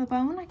edge of the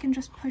bone, I can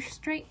just push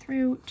straight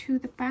through to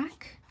the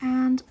back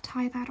and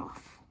tie that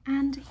off.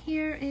 And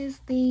here is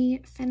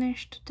the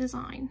finished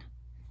design.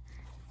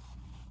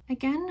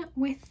 Again,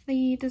 with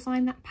the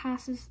design that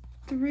passes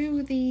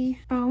through the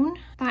bone,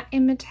 that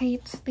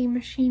imitates the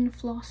machine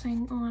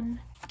flossing on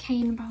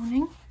cane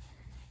boning.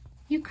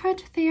 You could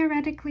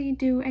theoretically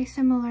do a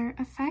similar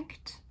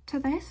effect to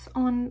this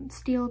on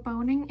steel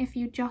boning if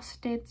you just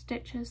did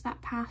stitches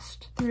that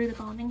passed through the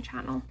boning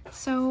channel.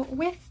 So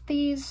with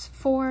these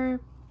 4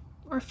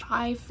 or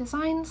 5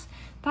 designs,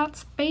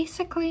 that's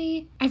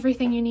basically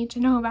everything you need to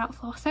know about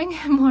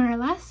flossing, more or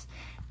less.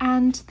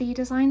 And the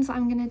designs that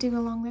I'm going to do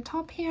along the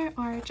top here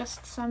are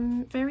just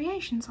some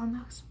variations on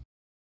those.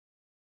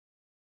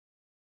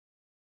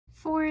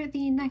 For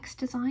the next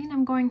design,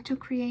 I'm going to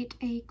create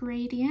a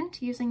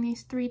gradient using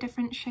these 3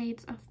 different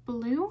shades of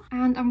blue,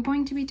 and I'm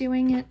going to be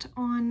doing it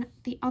on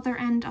the other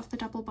end of the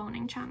double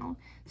boning channel.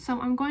 So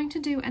I'm going to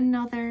do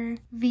another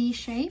V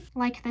shape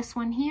like this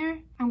one here.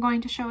 I'm going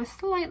to show a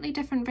slightly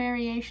different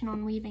variation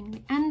on weaving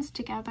the ends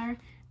together,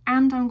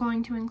 and I'm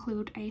going to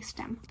include a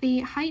stem. The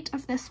height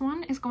of this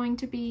one is going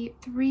to be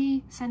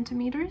 3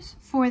 centimeters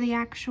for the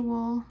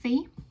actual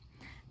V,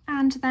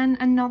 and then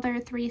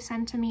another 3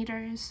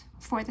 centimeters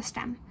for the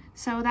stem.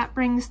 So that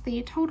brings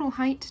the total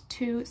height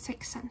to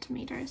 6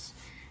 centimeters.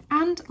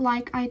 And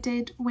like I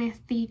did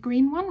with the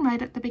green one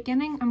right at the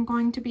beginning, I'm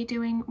going to be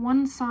doing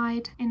one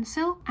side in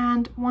silk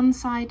and one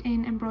side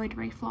in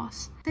embroidery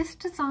floss. This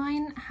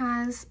design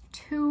has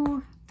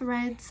 2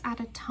 threads at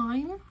a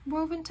time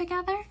woven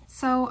together.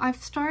 So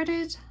I've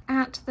started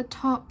at the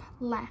top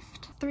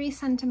left, 3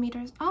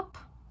 centimeters up,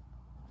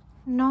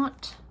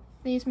 not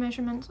these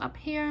measurements up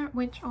here,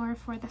 which are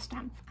for the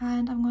stem.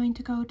 And I'm going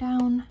to go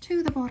down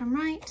to the bottom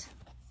right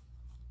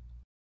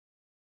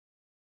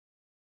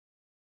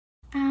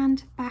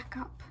and back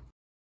up.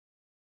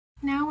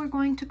 Now we're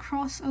going to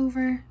cross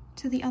over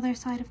to the other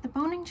side of the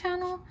boning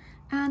channel,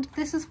 and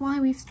this is why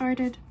we've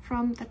started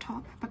from the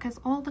top, because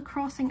all the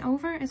crossing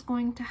over is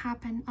going to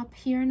happen up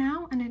here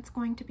now, and it's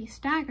going to be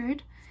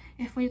staggered.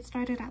 If we'd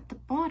started at the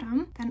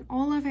bottom, then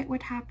all of it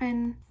would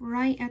happen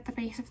right at the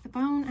base of the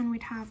bone, and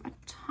we'd have a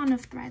ton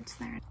of threads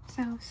there.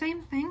 So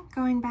same thing,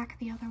 going back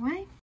the other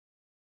way.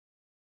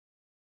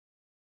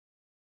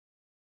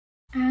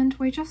 And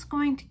we're just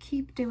going to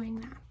keep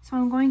doing that. So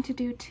I'm going to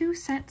do 2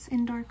 sets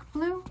in dark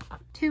blue,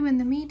 2 in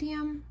the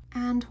medium,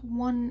 and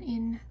 1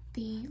 in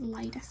the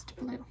lightest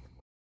blue.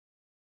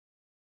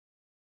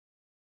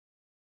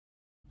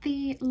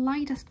 The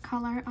lightest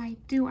colour I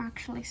do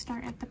actually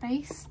start at the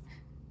base.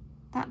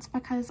 That's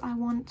because I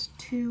want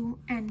to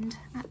end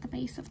at the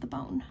base of the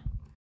bone.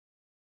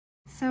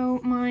 So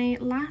my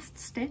last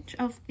stitch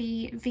of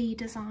the V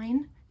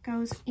design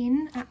goes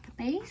in at the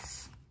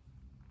base.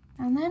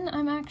 And then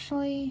I'm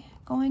actually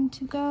going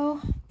to go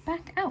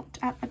back out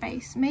at the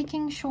base,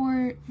 making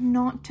sure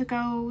not to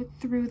go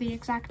through the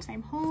exact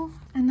same hole.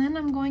 And then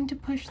I'm going to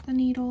push the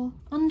needle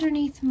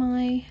underneath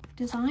my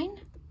design.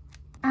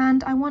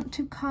 And I want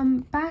to come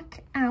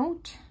back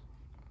out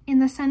in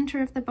the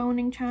center of the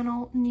boning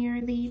channel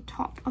near the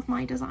top of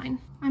my design.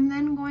 I'm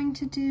then going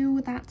to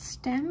do that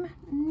stem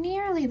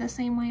nearly the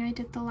same way I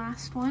did the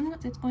last one.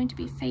 It's going to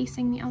be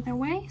facing the other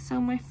way. So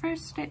my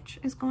first stitch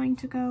is going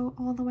to go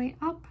all the way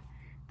up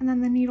and then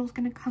the needle's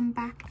going to come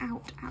back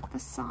out at the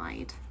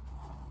side,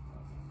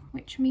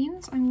 which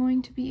means I'm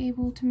going to be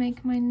able to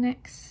make my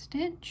next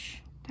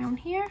stitch down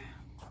here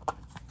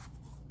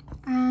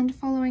and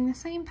following the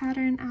same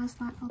pattern as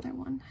that other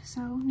one.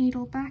 So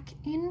needle back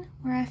in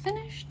where I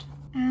finished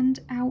and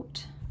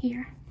out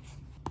here.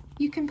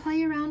 You can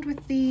play around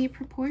with the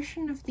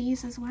proportion of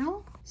these as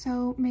well,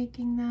 so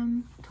making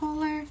them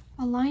taller,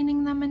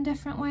 aligning them in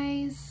different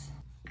ways,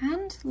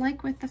 and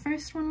like with the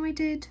first one we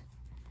did,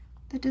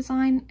 the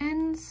design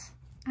ends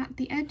at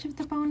the edge of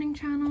the boning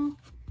channel,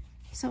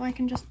 so I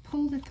can just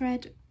pull the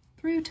thread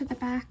through to the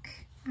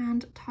back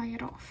and tie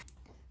it off.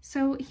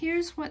 So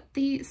here's what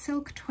the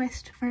silk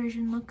twist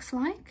version looks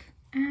like,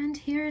 and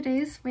here it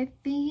is with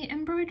the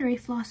embroidery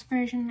floss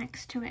version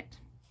next to it.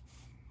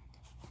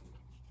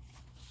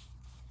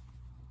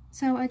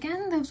 So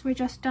again, those were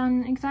just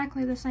done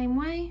exactly the same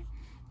way.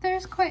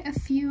 There's quite a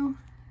few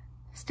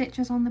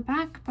stitches on the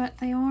back, but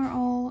they are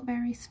all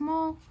very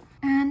small,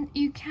 and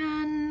you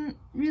can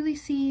really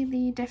see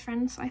the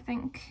difference, I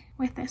think,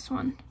 with this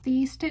one.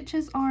 The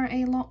stitches are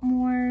a lot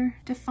more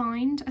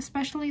defined,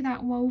 especially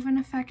that woven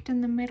effect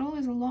in the middle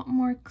is a lot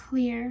more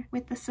clear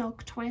with the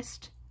silk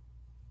twist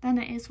than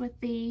it is with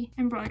the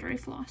embroidery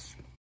floss.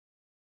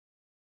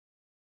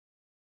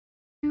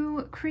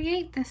 To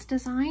create this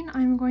design,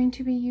 I'm going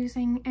to be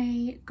using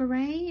a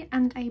grey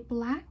and a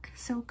black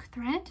silk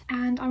thread,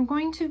 and I'm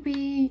going to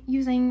be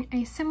using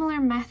a similar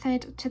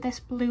method to this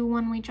blue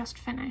one we just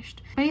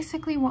finished.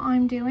 Basically what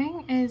I'm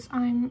doing is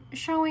I'm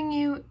showing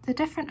you the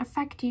different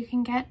effect you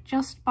can get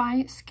just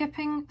by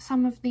skipping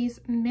some of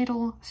these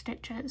middle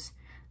stitches.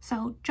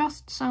 So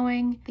just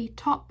sewing the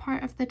top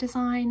part of the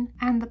design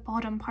and the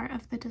bottom part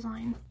of the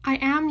design. I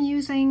am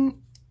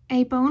using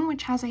a bone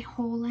which has a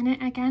hole in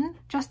it again,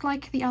 just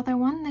like the other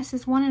one. This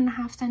is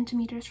 1.5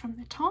 centimeters from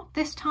the top.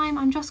 This time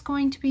I'm just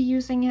going to be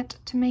using it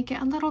to make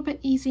it a little bit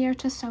easier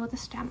to sew the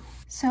stem.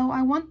 So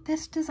I want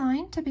this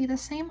design to be the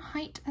same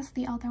height as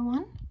the other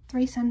one,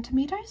 3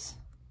 centimeters.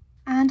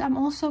 And I'm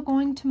also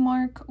going to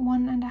mark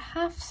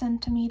 1.5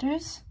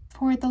 centimeters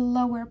for the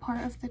lower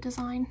part of the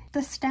design.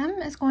 The stem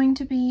is going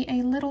to be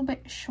a little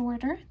bit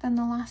shorter than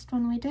the last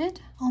one we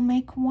did. I'll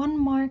make one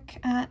mark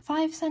at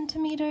 5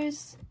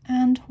 centimeters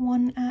and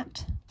one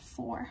at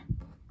 4.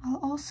 I'll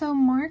also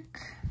mark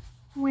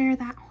where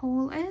that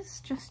hole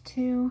is just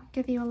to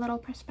give you a little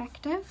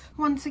perspective.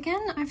 Once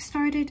again, I've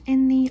started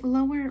in the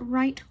lower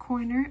right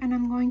corner and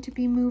I'm going to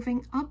be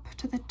moving up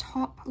to the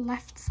top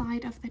left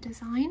side of the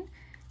design.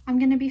 I'm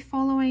going to be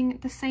following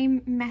the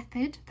same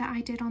method that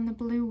I did on the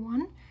blue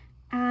one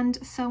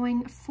and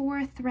sewing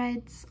 4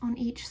 threads on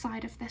each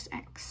side of this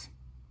X.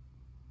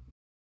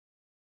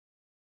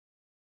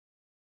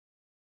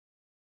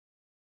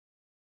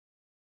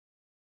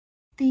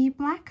 The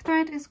black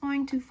thread is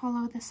going to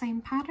follow the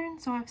same pattern,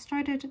 so I've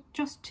started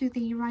just to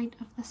the right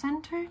of the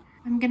center.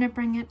 I'm going to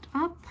bring it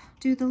up,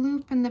 do the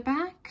loop in the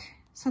back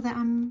so that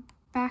I'm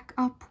back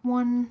up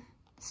 1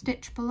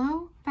 stitch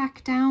below,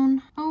 back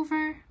down,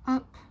 over,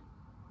 up,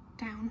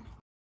 down.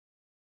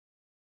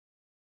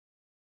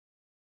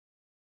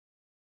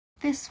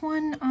 This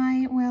one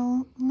I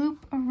will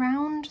loop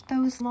around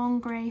those long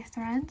grey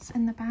threads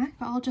in the back,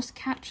 but I'll just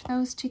catch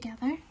those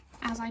together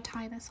as I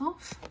tie this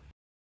off.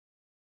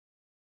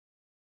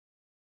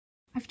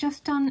 I've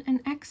just done an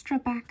extra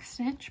back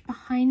stitch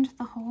behind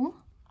the hole,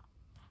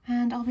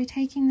 and I'll be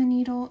taking the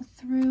needle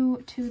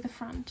through to the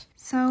front.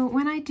 So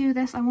when I do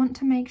this, I want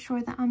to make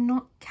sure that I'm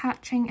not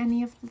catching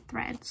any of the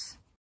threads.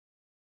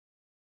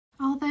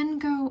 I'll then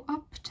go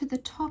up to the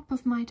top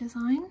of my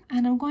design,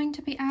 and I'm going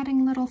to be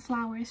adding little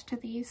flowers to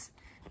these.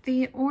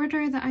 The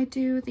order that I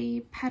do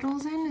the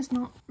petals in is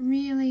not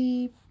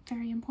really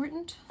very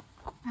important.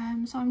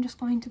 So I'm just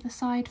going to the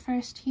side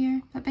first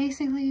here, but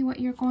basically what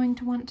you're going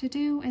to want to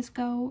do is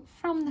go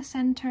from the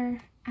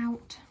center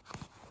out.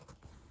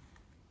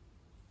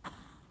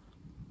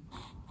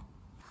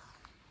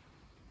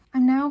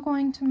 I'm now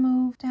going to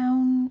move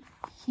down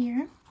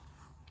here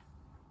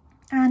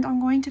and I'm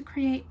going to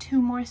create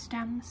 2 more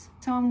stems.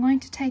 So I'm going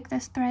to take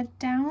this thread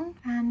down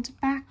and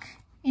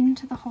back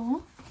into the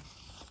hole,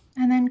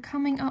 and then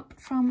coming up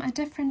from a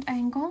different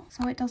angle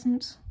so it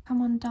doesn't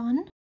come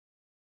undone.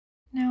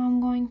 Now I'm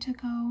going to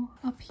go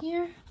up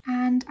here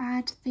and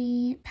add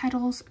the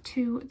petals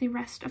to the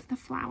rest of the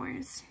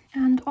flowers.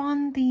 And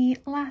on the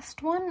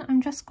last one,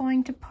 I'm just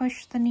going to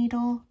push the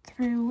needle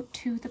through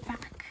to the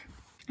back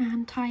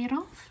and tie it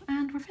off,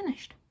 and we're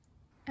finished.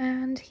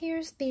 And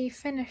here's the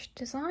finished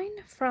design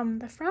from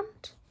the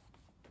front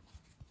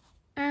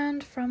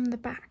and from the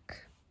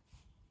back.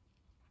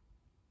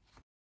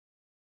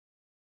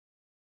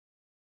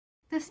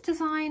 This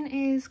design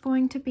is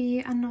going to be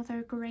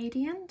another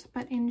gradient,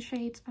 but in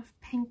shades of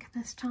pink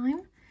this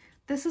time.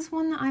 This is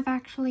one that I've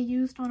actually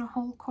used on a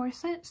whole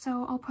corset,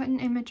 so I'll put an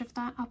image of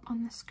that up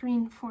on the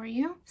screen for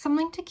you.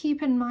 Something to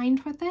keep in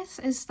mind with this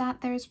is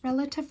that there's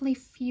relatively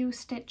few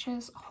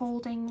stitches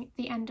holding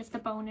the end of the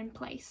bone in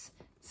place.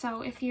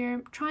 So if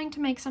you're trying to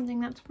make something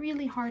that's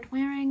really hard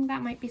wearing,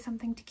 that might be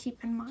something to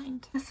keep in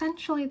mind.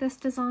 Essentially, this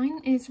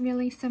design is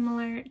really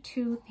similar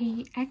to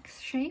the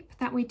X shape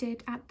that we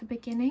did at the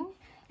beginning,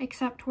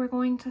 except we're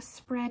going to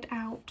spread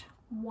out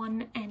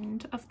one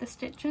end of the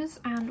stitches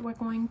and we're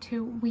going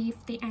to weave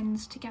the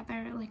ends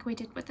together like we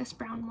did with this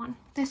brown one.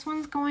 This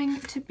one's going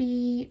to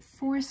be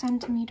 4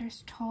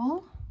 centimeters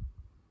tall.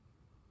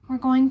 We're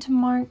going to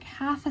mark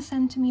 0.5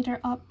 centimeter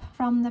up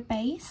from the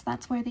base,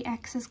 that's where the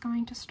X is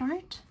going to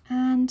start,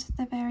 and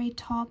the very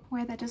top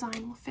where the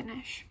design will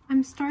finish.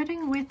 I'm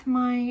starting with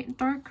my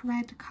dark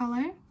red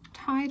colour,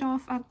 tied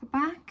off at the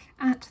back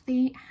at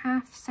the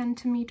 0.5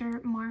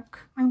 centimeter mark.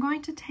 I'm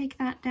going to take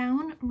that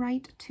down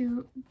right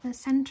to the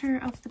centre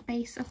of the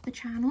base of the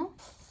channel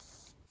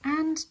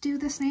and do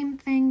the same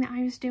thing that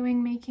I was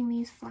doing making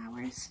these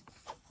flowers.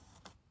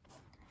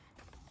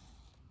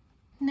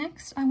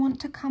 Next, I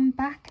want to come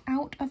back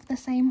out of the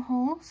same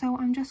hole, so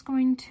I'm just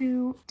going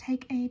to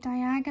take a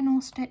diagonal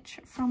stitch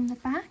from the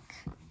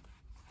back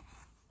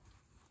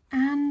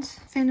and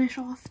finish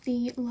off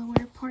the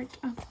lower part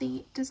of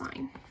the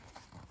design.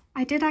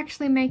 I did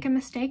actually make a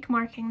mistake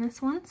marking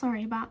this one,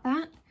 sorry about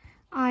that.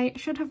 I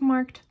should have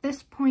marked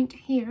this point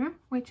here,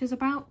 which is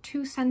about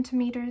 2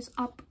 centimeters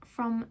up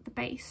from the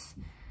base.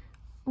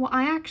 What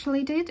I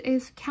actually did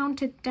is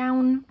counted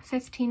down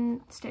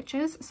 15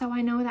 stitches, so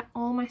I know that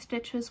all my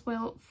stitches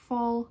will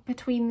fall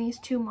between these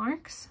two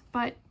marks,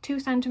 but 2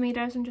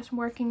 centimeters and just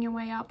working your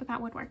way up,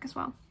 that would work as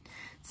well.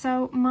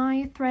 So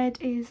my thread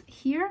is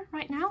here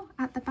right now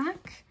at the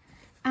back,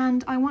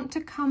 and I want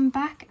to come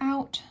back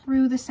out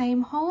through the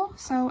same hole.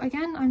 So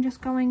again, I'm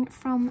just going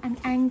from an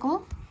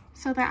angle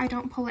so that I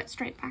don't pull it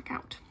straight back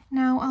out.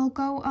 Now I'll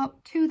go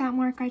up to that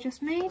mark I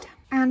just made,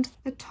 and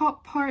the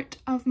top part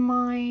of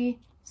my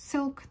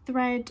silk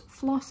thread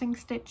flossing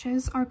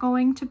stitches are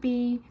going to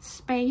be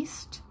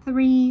spaced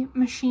 3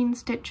 machine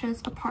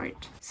stitches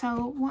apart.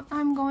 So what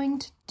I'm going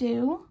to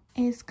do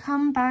is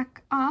come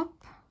back up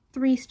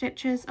 3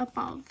 stitches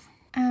above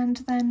and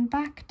then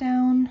back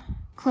down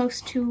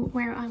close to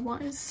where I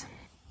was.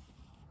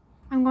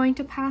 I'm going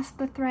to pass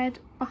the thread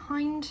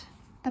behind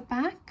the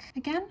back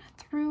again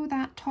through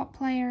that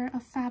top layer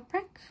of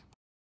fabric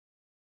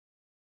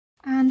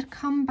and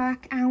come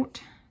back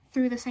out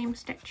through the same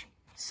stitch.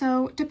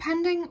 So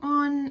depending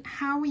on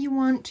how you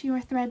want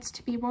your threads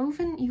to be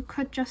woven, you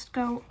could just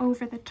go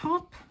over the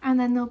top and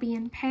then they'll be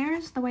in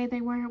pairs the way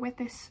they were with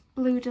this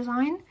blue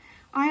design.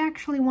 I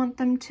actually want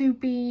them to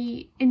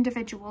be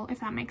individual, if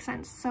that makes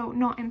sense, so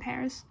not in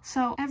pairs.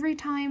 So every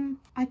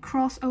time I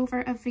cross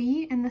over a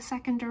V in the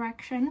second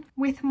direction,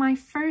 with my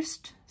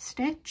first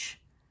stitch,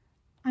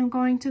 I'm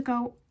going to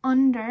go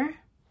under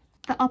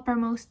the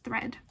uppermost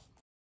thread.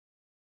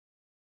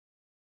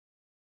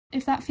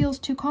 If that feels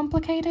too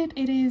complicated,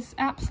 it is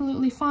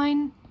absolutely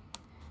fine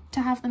to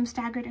have them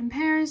staggered in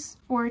pairs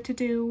or to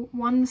do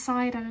one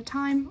side at a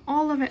time.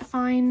 All of it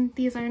fine.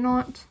 These are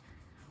not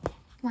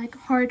like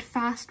hard,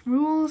 fast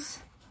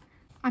rules.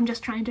 I'm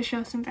just trying to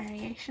show some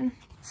variation.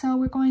 So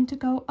we're going to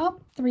go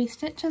up 3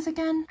 stitches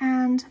again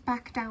and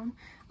back down.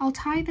 I'll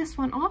tie this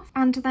one off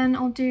and then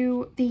I'll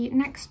do the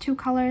next 2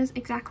 colours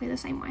exactly the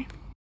same way.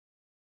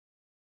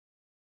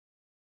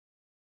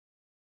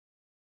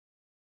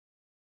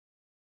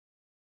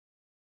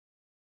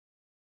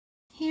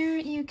 Here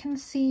you can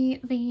see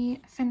the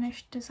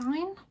finished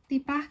design. The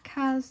back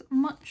has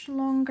much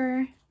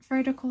longer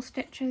vertical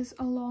stitches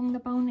along the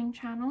boning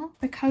channel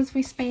because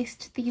we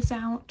spaced these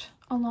out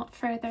a lot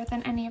further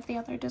than any of the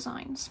other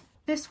designs.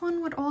 This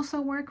one would also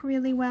work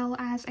really well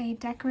as a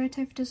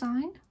decorative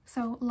design,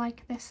 so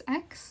like this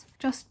X,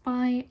 just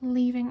by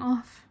leaving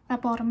off the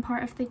bottom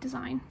part of the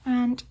design.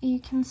 And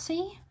you can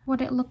see what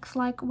it looks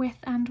like with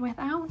and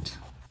without.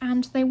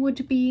 And they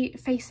would be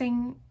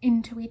facing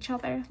into each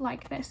other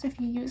like this if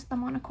you use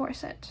them on a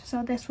corset.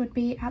 So this would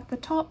be at the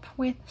top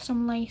with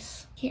some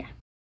lace here.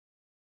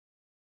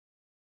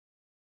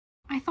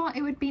 I thought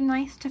it would be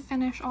nice to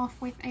finish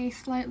off with a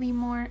slightly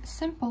more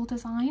simple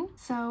design.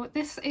 So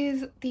this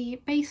is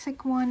the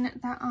basic one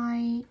that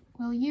I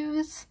will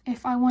use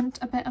if I want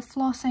a bit of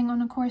flossing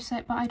on a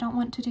corset but I don't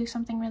want to do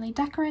something really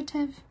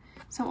decorative.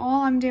 So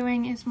all I'm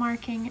doing is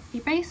marking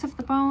the base of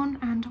the bone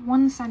and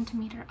 1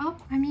 centimeter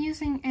up. I'm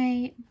using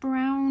a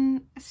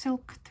brown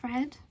silk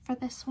thread for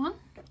this one.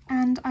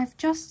 And I've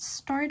just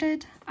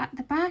started at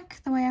the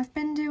back the way I've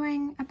been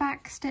doing, a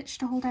back stitch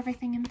to hold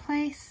everything in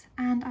place.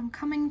 And I'm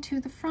coming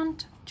to the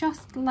front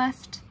just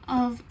left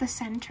of the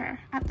center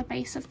at the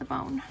base of the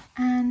bone.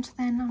 And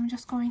then I'm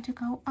just going to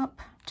go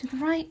up to the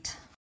right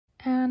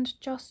and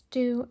just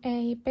do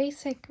a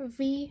basic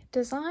V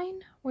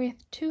design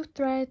with 2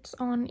 threads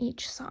on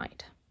each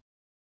side.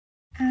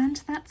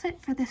 And that's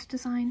it for this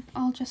design.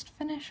 I'll just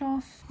finish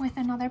off with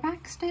another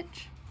back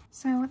stitch.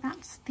 So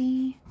that's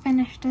the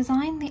finished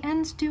design. The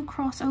ends do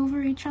cross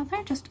over each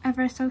other just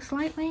ever so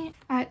slightly.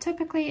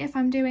 Typically if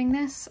I'm doing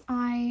this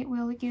I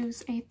will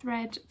use a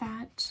thread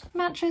that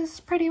matches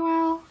pretty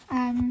well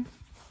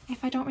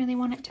if I don't really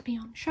want it to be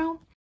on show.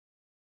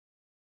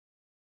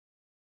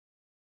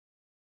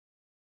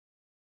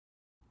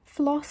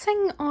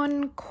 Flossing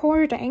on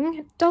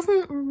cording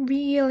doesn't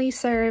really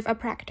serve a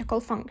practical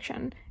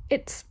function.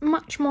 It's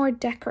much more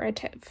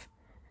decorative.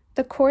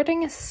 The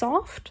cording is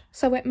soft,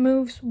 so it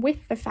moves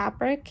with the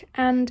fabric,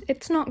 and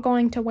it's not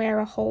going to wear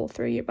a hole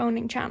through your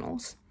boning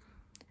channels.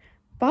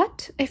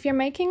 But if you're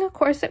making a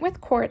corset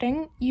with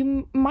cording,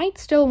 you might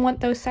still want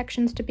those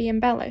sections to be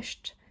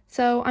embellished.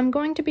 So I'm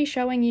going to be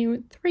showing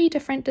you 3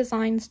 different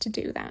designs to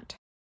do that.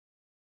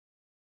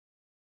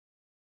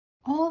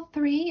 All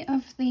 3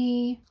 of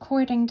the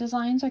cording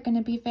designs are going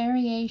to be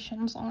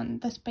variations on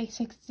this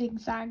basic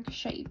zigzag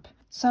shape.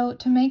 So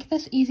to make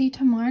this easy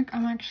to mark,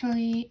 I'm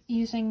actually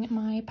using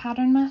my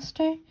pattern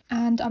master,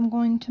 and I'm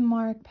going to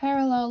mark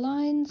parallel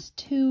lines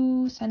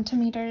 2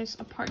 centimeters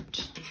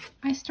apart.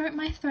 I start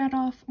my thread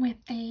off with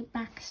a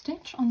back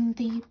stitch on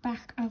the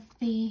back of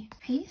the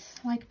piece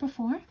like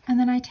before, and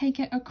then I take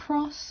it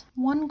across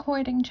 1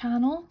 cording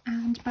channel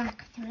and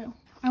back through.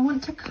 I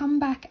want to come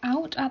back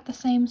out at the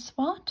same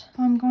spot,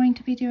 so I'm going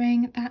to be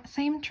doing that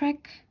same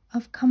trick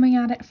of coming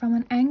at it from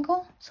an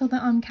angle so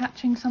that I'm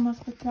catching some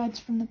of the threads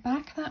from the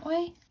back that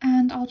way,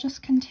 and I'll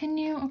just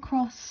continue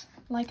across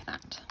like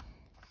that.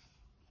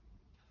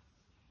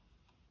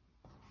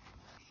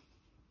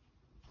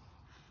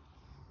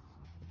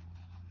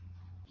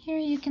 Here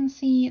you can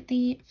see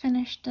the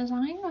finished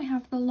design. I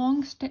have the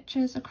long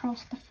stitches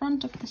across the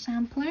front of the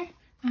sampler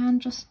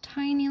and just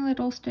tiny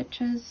little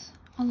stitches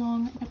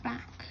along the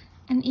back.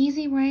 An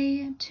easy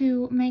way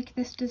to make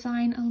this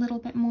design a little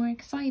bit more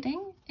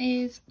exciting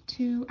is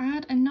to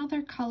add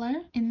another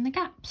colour in the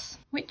gaps,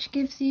 which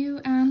gives you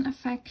an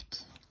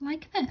effect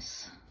like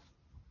this.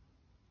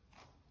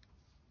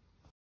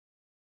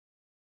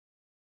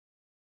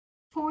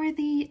 For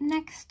the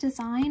next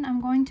design,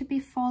 I'm going to be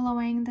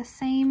following the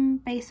same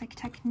basic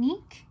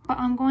technique, but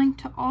I'm going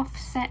to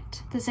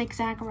offset the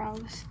zigzag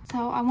rows.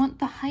 So I want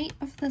the height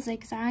of the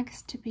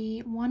zigzags to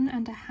be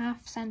 1.5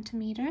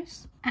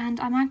 centimeters, and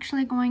I'm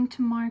actually going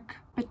to mark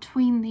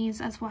between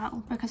these as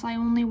well, because I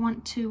only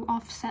want to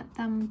offset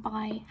them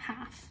by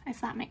half,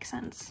 if that makes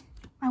sense.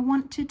 I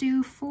want to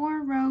do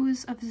 4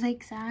 rows of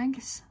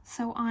zigzags,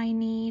 so I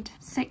need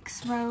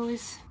 6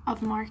 rows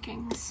of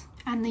markings.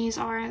 And these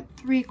are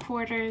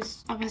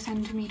 3/4 of a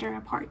centimeter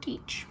apart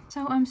each.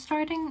 So I'm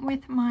starting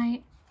with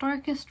my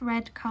darkest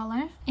red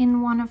colour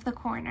in one of the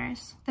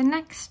corners. The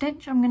next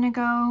stitch I'm going to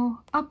go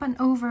up and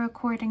over a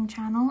cording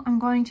channel. I'm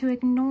going to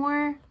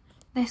ignore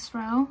this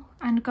row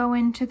and go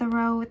into the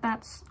row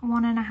that's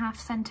 1.5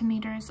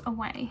 centimeters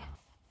away.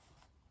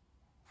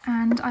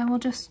 And I will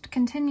just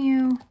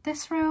continue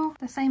this row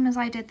the same as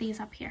I did these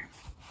up here.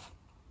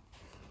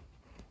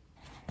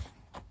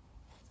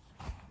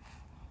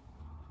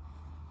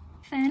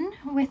 Then,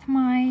 with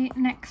my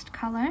next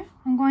colour,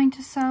 I'm going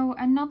to sew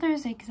another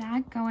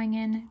zigzag going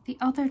in the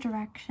other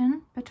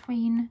direction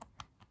between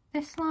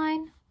this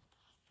line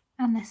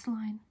and this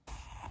line.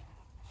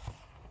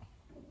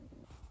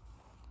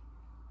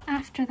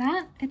 After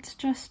that, it's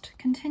just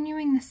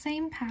continuing the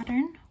same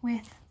pattern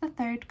with the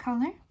 3rd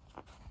colour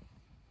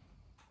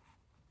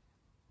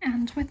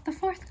and with the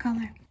 4th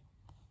colour.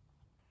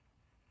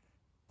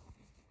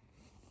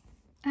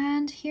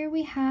 And here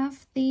we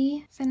have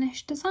the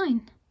finished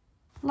design.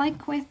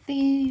 Like with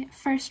the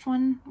first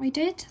one we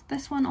did,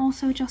 this one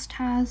also just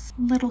has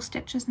little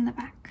stitches in the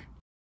back.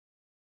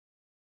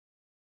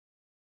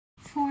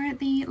 For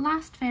the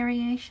last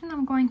variation,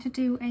 I'm going to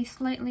do a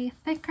slightly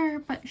thicker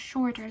but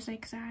shorter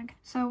zigzag.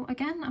 So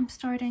again, I'm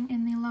starting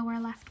in the lower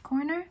left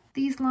corner.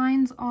 These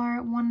lines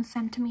are 1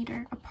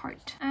 centimeter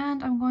apart,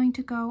 and I'm going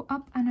to go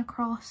up and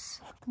across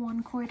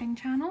 1 cording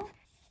channel.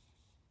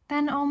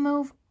 Then I'll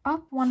move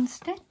up 1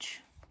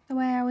 stitch, the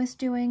way I was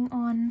doing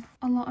on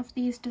a lot of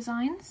these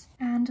designs,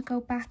 and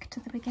go back to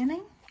the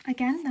beginning.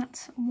 Again,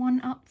 that's 1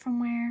 up from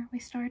where we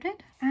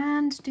started,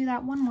 and do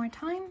that 1 more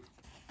time.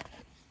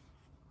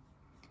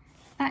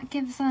 That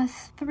gives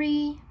us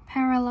 3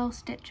 parallel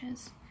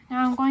stitches.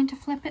 Now I'm going to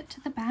flip it to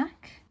the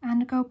back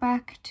and go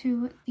back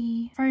to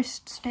the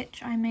first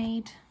stitch I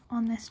made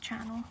on this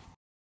channel.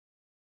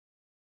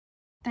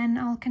 Then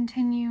I'll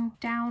continue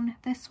down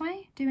this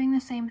way, doing the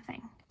same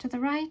thing. To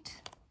the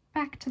right,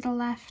 back to the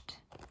left,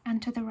 and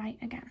to the right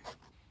again.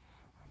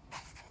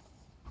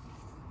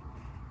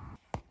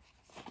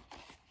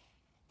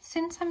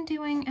 Since I'm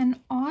doing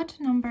an odd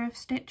number of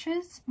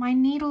stitches, my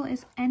needle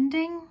is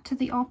ending to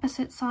the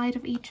opposite side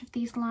of each of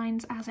these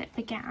lines as it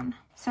began.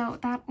 So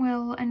that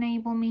will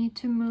enable me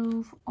to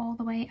move all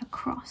the way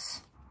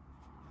across.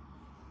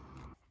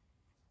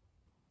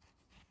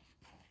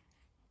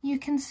 You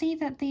can see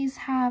that these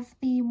have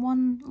the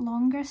 1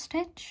 longer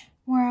stitch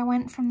where I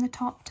went from the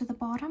top to the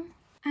bottom.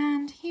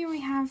 And here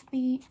we have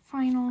the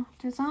final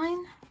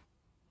design.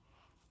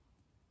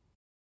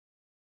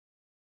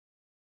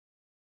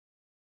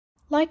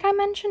 Like I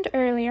mentioned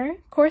earlier,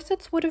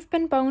 corsets would have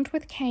been boned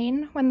with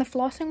cane when the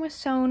flossing was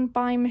sewn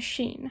by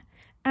machine,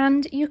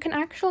 and you can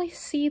actually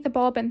see the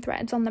bobbin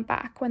threads on the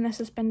back when this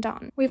has been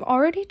done. We've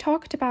already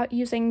talked about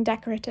using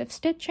decorative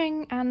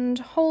stitching and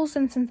holes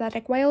in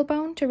synthetic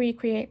whalebone to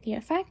recreate the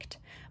effect,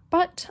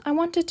 But I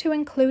wanted to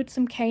include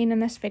some cane in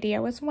this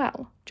video as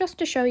well, just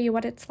to show you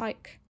what it's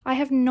like. I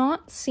have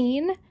not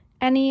seen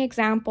any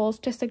examples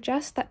to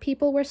suggest that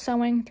people were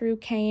sewing through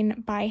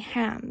cane by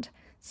hand,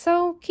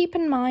 so keep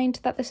in mind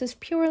that this is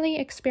purely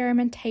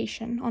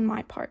experimentation on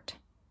my part.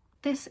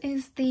 This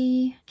is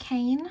the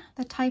cane,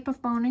 the type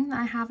of boning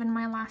that I have in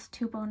my last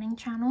 2 boning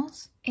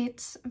channels.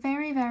 It's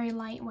very, very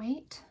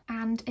lightweight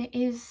and it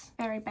is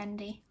very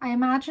bendy. I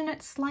imagine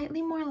it's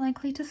slightly more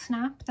likely to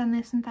snap than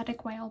the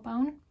synthetic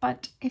whalebone,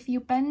 but if you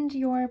bend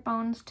your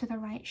bones to the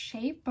right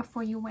shape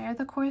before you wear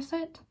the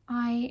corset,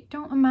 I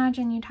don't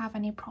imagine you'd have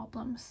any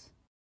problems.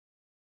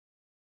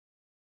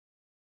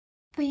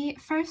 The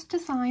first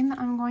design that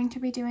I'm going to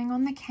be doing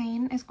on the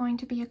cane is going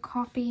to be a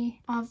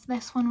copy of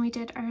this one we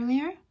did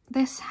earlier.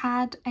 This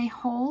had a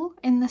hole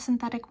in the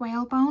synthetic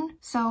whalebone,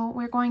 so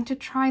we're going to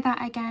try that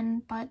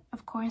again, but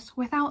of course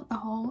without the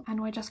hole,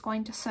 and we're just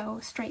going to sew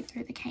straight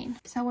through the cane.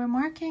 So we're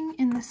marking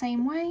in the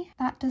same way.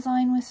 That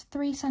design was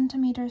 3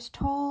 centimeters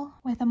tall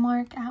with a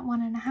mark at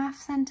 1.5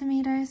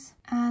 centimeters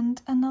and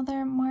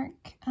another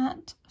mark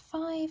at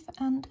 5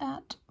 and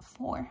at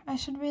 4. I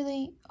should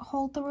really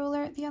hold the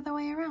ruler the other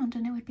way around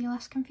and it would be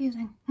less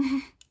confusing.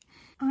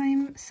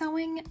 I'm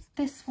sewing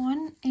this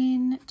one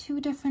in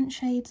 2 different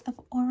shades of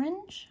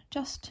orange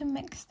just to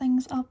mix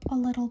things up a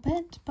little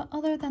bit, but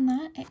other than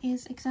that it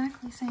is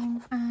exactly the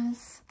same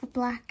as the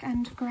black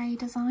and grey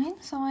design,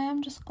 so I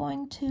am just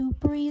going to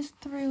breeze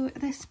through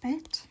this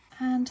bit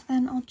and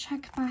then I'll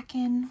check back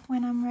in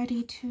when I'm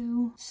ready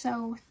to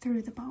sew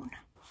through the bone.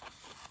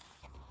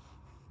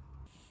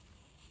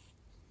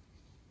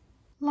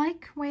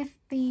 Like with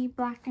the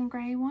black and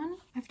grey one,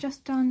 I've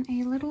just done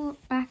a little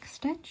back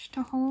stitch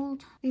to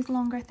hold these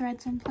longer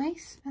threads in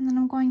place, and then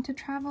I'm going to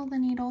travel the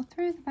needle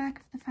through the back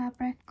of the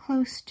fabric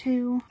close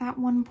to that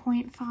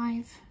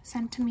 1.5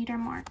 centimeter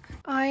mark.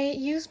 I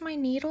use my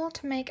needle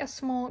to make a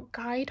small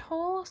guide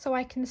hole so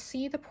I can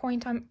see the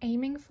point I'm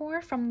aiming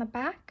for from the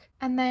back,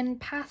 and then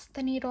pass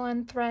the needle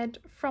and thread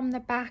from the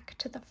back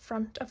to the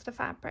front of the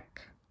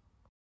fabric.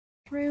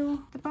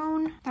 Through the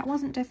bone, that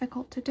wasn't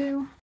difficult to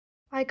do.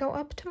 I go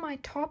up to my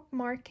top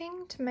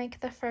marking to make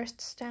the first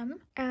stem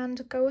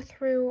and go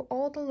through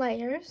all the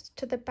layers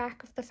to the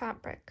back of the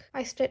fabric.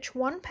 I stitch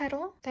 1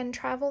 petal, then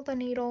travel the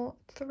needle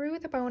through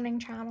the boning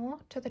channel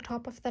to the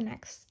top of the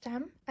next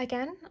stem.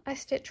 Again, I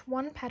stitch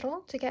 1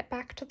 petal to get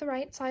back to the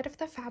right side of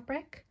the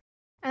fabric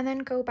and then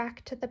go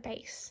back to the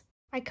base.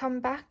 I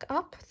come back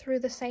up through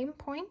the same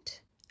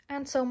point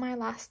and sew my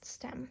last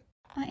stem.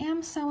 I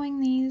am sewing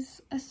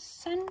these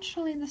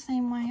essentially the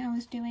same way I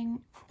was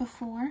doing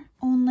before,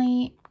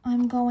 only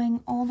I'm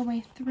going all the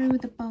way through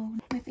the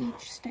bone with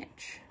each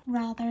stitch,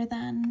 rather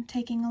than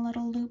taking a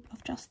little loop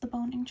of just the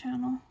boning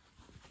channel.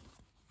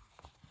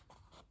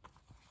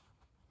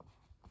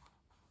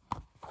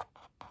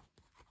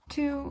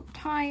 To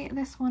tie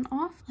this one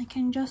off, I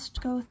can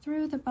just go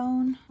through the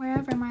bone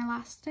wherever my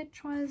last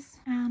stitch was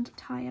and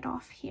tie it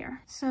off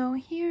here. So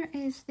here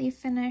is the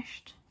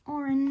finished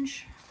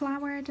orange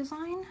flower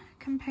design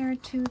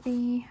compared to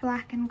the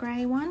black and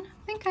grey one.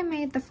 I think I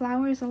made the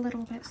flowers a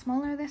little bit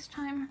smaller this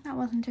time. That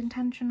wasn't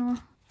intentional.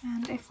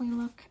 And if we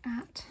look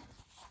at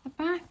the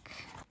back,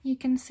 you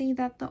can see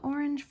that the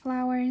orange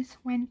flowers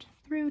went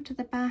through to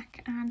the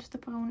back and the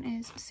bone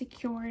is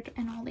secured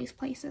in all these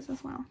places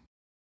as well.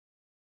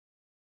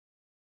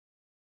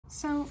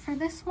 So for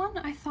this one,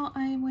 I thought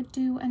I would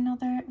do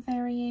another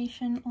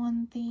variation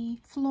on the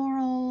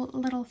floral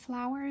little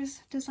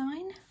flowers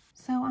design.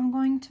 So I'm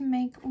going to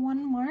make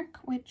 1 mark,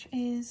 which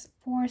is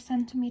 4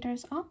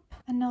 centimeters up,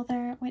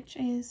 another which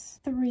is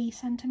 3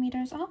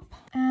 centimeters up,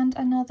 and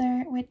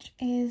another which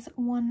is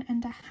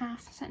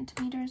 1.5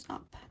 centimeters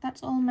up.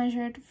 That's all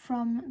measured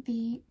from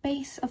the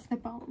base of the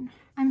bone.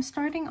 I'm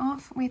starting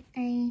off with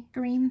a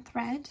green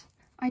thread.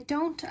 I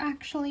don't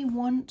actually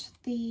want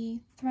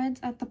the threads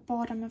at the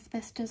bottom of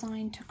this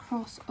design to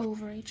cross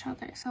over each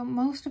other. So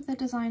most of the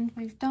designs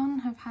we've done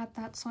have had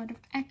that sort of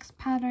X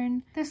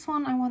pattern. This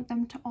one I want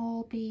them to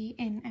all be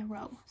in a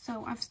row.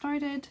 So I've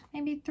started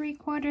maybe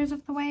 3/4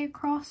 of the way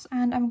across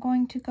and I'm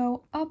going to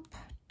go up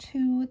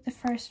to the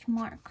first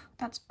mark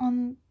that's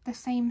on the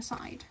same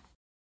side.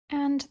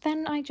 And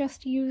then I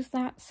just use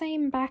that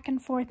same back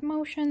and forth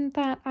motion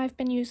that I've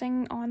been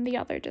using on the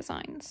other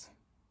designs.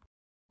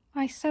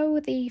 I sew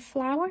the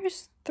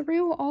flowers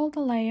through all the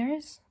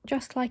layers,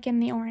 just like in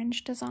the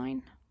orange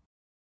design.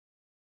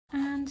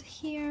 And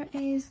here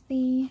is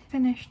the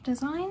finished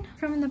design.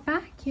 From the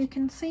back you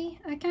can see,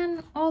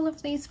 again, all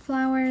of these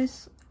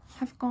flowers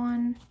have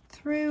gone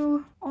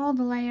through all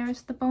the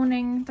layers, the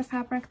boning, the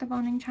fabric, the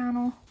boning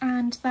channel,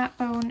 and that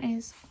bone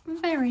is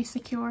very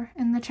secure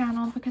in the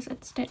channel because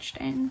it's stitched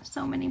in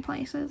so many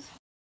places.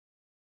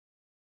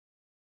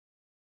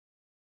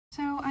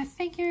 So I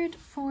figured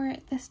for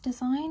this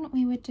design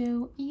we would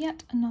do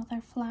yet another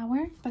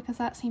flower because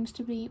that seems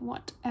to be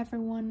what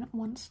everyone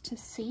wants to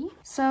see.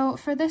 So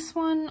for this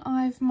one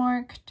I've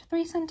marked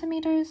 3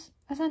 centimeters,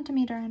 1.5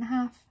 centimeters,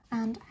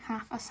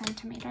 1.5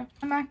 centimeters.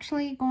 I'm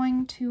actually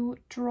going to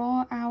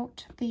draw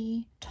out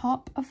the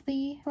top of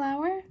the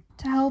flower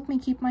to help me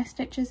keep my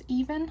stitches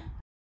even.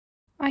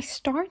 I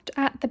start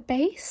at the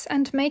base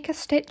and make a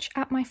stitch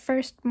at my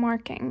first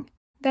marking.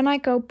 Then I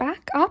go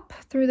back up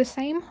through the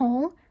same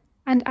hole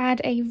and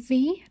add a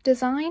V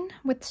design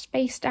with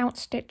spaced out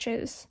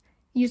stitches,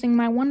 using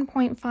my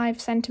 1.5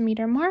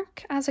 centimeter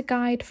mark as a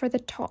guide for the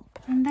top.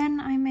 And then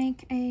I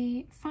make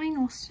a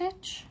final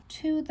stitch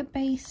to the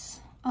base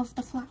of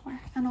the flower,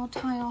 and I'll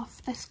tie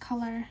off this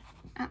colour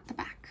at the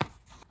back.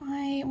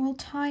 I will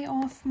tie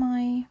off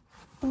my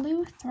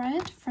blue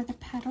thread for the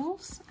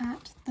petals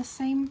at the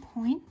same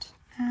point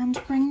and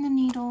bring the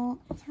needle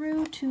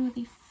through to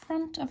the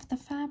front of the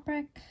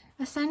fabric.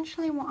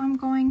 Essentially what I'm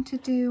going to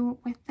do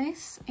with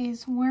this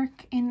is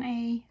work in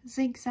a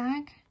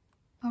zigzag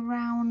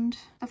around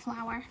the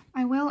flower.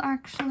 I will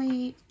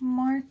actually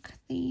mark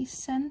the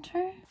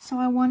center, so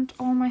I want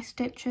all my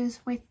stitches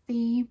with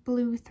the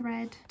blue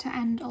thread to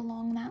end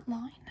along that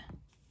line.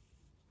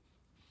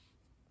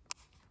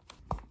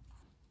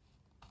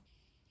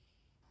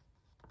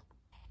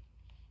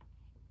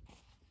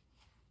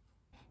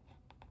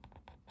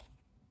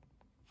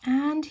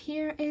 And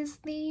here is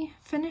the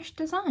finished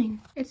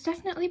design. It's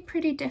definitely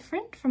pretty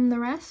different from the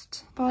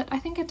rest, but I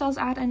think it does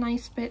add a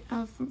nice bit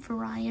of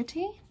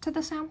variety to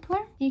the sampler.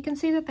 You can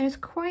see that there's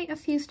quite a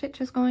few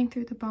stitches going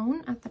through the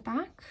bone at the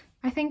back.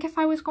 I think if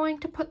I was going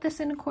to put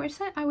this in a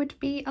corset, I would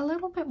be a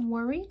little bit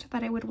worried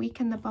that it would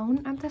weaken the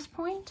bone at this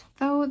point.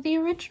 Though the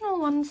original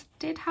ones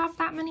did have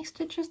that many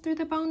stitches through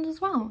the bones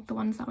as well, the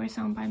ones that were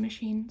sewn by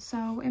machine,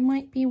 so it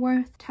might be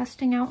worth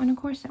testing out in a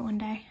corset one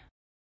day.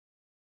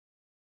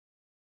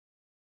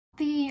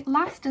 The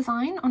last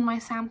design on my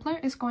sampler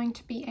is going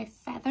to be a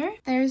feather.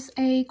 There's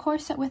a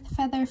corset with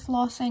feather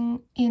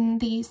flossing in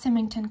the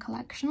Symington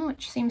Collection,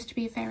 which seems to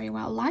be very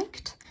well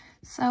liked.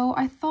 So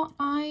I thought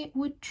I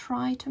would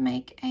try to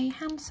make a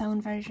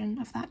hand-sewn version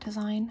of that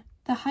design.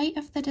 The height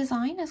of the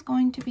design is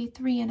going to be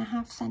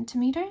 3.5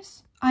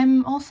 centimeters.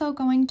 I'm also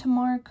going to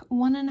mark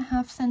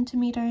 1.5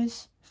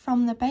 centimeters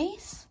from the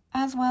base,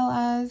 as well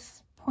as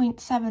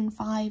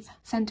 0.75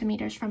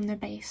 centimeters from the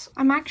base.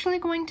 I'm actually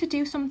going to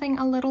do something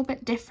a little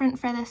bit different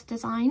for this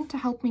design to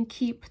help me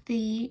keep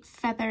the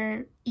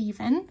feather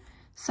even.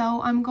 So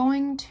I'm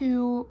going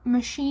to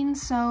machine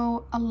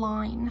sew a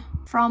line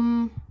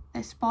from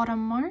this bottom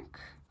mark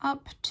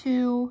up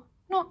to,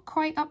 not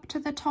quite up to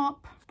the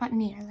top, but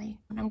nearly.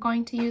 And I'm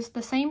going to use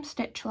the same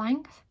stitch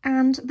length,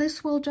 and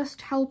this will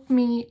just help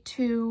me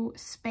to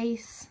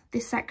space the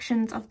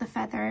sections of the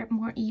feather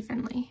more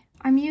evenly.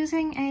 I'm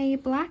using a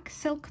black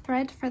silk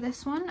thread for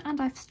this one, and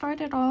I've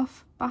started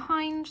off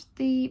behind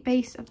the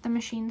base of the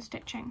machine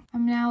stitching.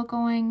 I'm now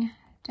going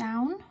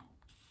down,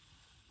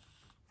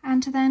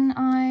 and then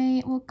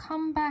I will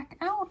come back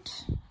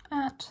out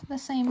at the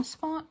same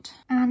spot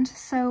and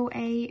sew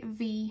a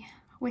V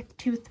with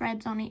 2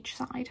 threads on each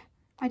side.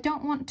 I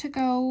don't want to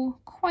go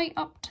quite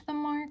up to the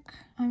mark.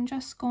 I'm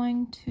just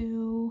going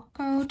to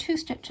go 2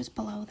 stitches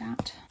below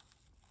that.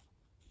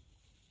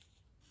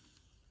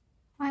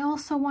 I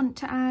also want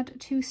to add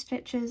 2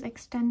 stitches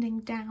extending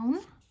down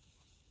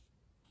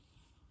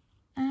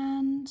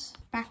and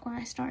back where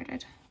I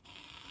started.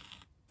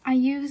 I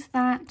use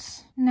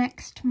that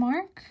next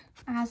mark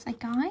as a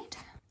guide,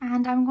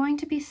 and I'm going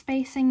to be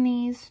spacing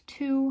these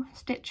 2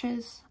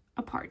 stitches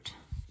apart.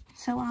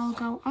 So I'll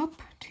go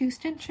up 2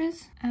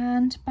 stitches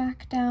and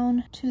back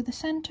down to the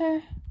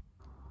center,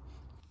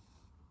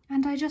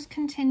 and I just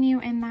continue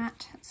in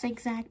that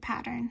zigzag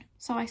pattern,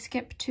 so I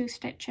skip 2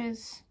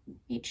 stitches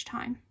each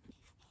time.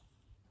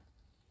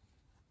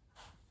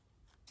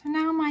 So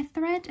now my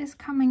thread is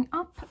coming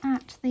up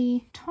at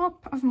the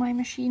top of my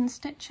machine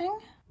stitching.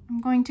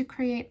 I'm going to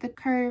create the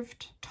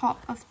curved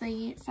top of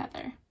the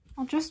feather.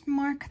 I'll just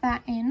mark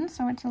that in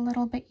so it's a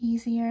little bit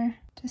easier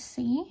to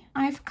see.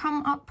 I've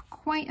come up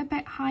quite a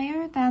bit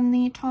higher than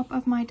the top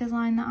of my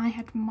design that I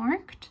had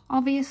marked.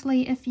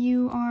 Obviously, if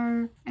you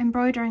are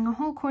embroidering a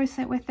whole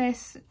corset with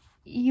this,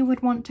 you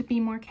would want to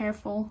be more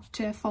careful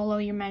to follow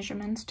your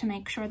measurements to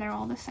make sure they're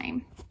all the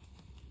same.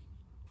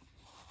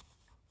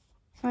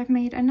 So I've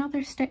made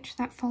another stitch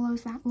that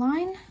follows that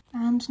line,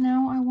 and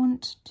now I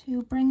want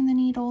to bring the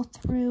needle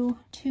through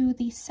to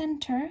the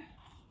center.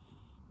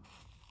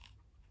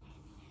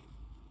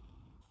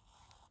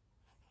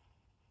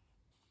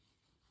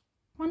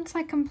 Once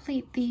I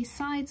complete the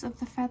sides of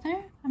the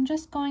feather, I'm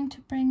just going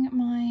to bring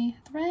my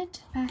thread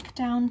back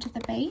down to the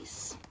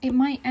base. It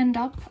might end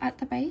up at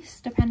the base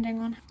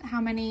depending on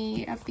how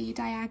many of the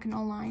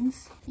diagonal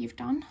lines you've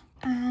done.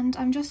 And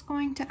I'm just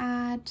going to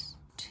add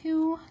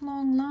 2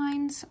 long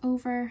lines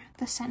over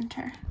the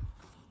center.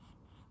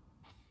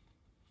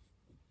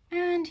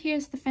 And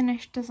here's the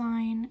finished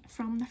design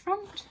from the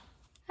front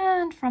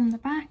and from the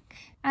back.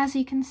 As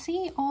you can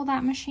see, all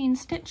that machine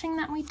stitching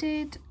that we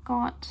did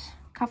got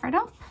covered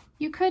up.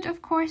 You could,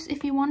 of course,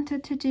 if you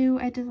wanted to do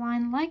a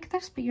design like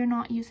this but you're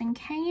not using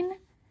cane,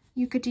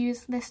 you could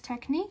use this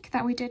technique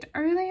that we did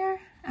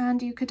earlier,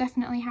 and you could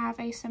definitely have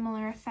a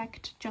similar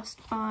effect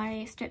just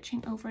by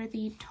stitching over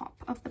the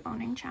top of the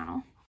boning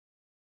channel.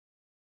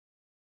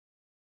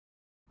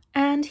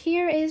 And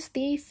here is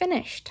the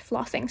finished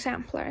flossing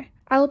sampler.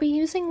 I'll be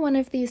using one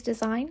of these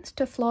designs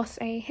to floss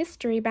a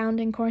history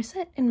bounding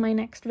corset in my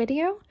next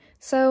video,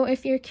 so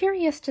if you're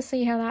curious to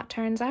see how that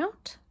turns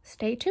out,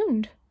 stay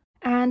tuned.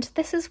 And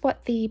this is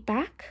what the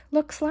back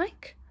looks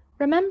like.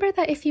 Remember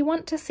that if you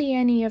want to see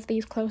any of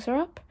these closer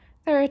up,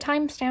 there are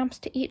timestamps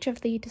to each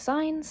of the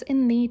designs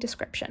in the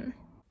description.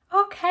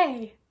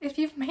 Okay, if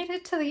you've made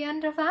it to the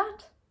end of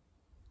that,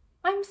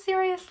 I'm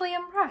seriously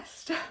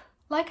impressed.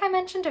 Like I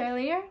mentioned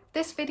earlier,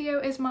 this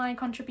video is my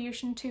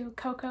contribution to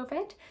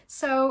COCOVID,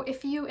 so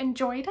if you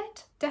enjoyed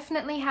it,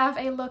 definitely have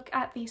a look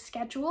at the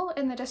schedule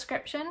in the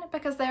description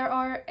because there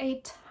are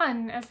a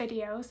ton of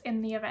videos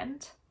in the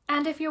event.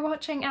 And if you're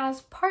watching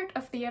as part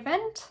of the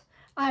event,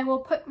 I will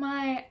put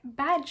my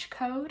badge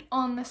code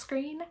on the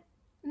screen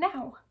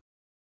now.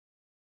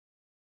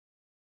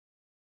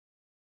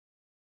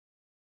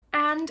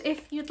 And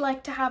if you'd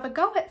like to have a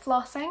go at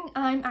flossing,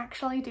 I'm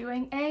actually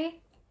doing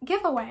a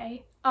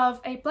giveaway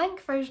of a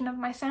blank version of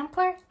my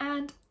sampler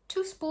and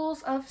 2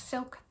 spools of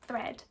silk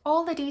thread.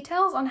 All the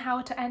details on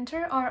how to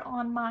enter are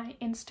on my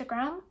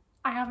Instagram.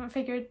 I haven't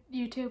figured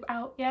YouTube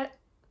out yet,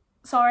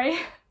 sorry.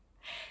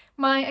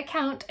 My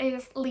account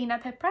is Lena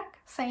Piprek,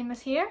 same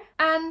as here,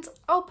 and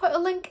I'll put a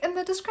link in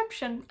the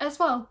description as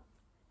well.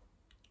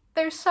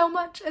 There's so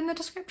much in the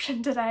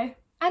description today.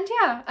 And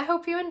yeah, I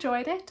hope you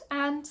enjoyed it,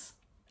 and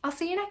I'll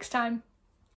see you next time.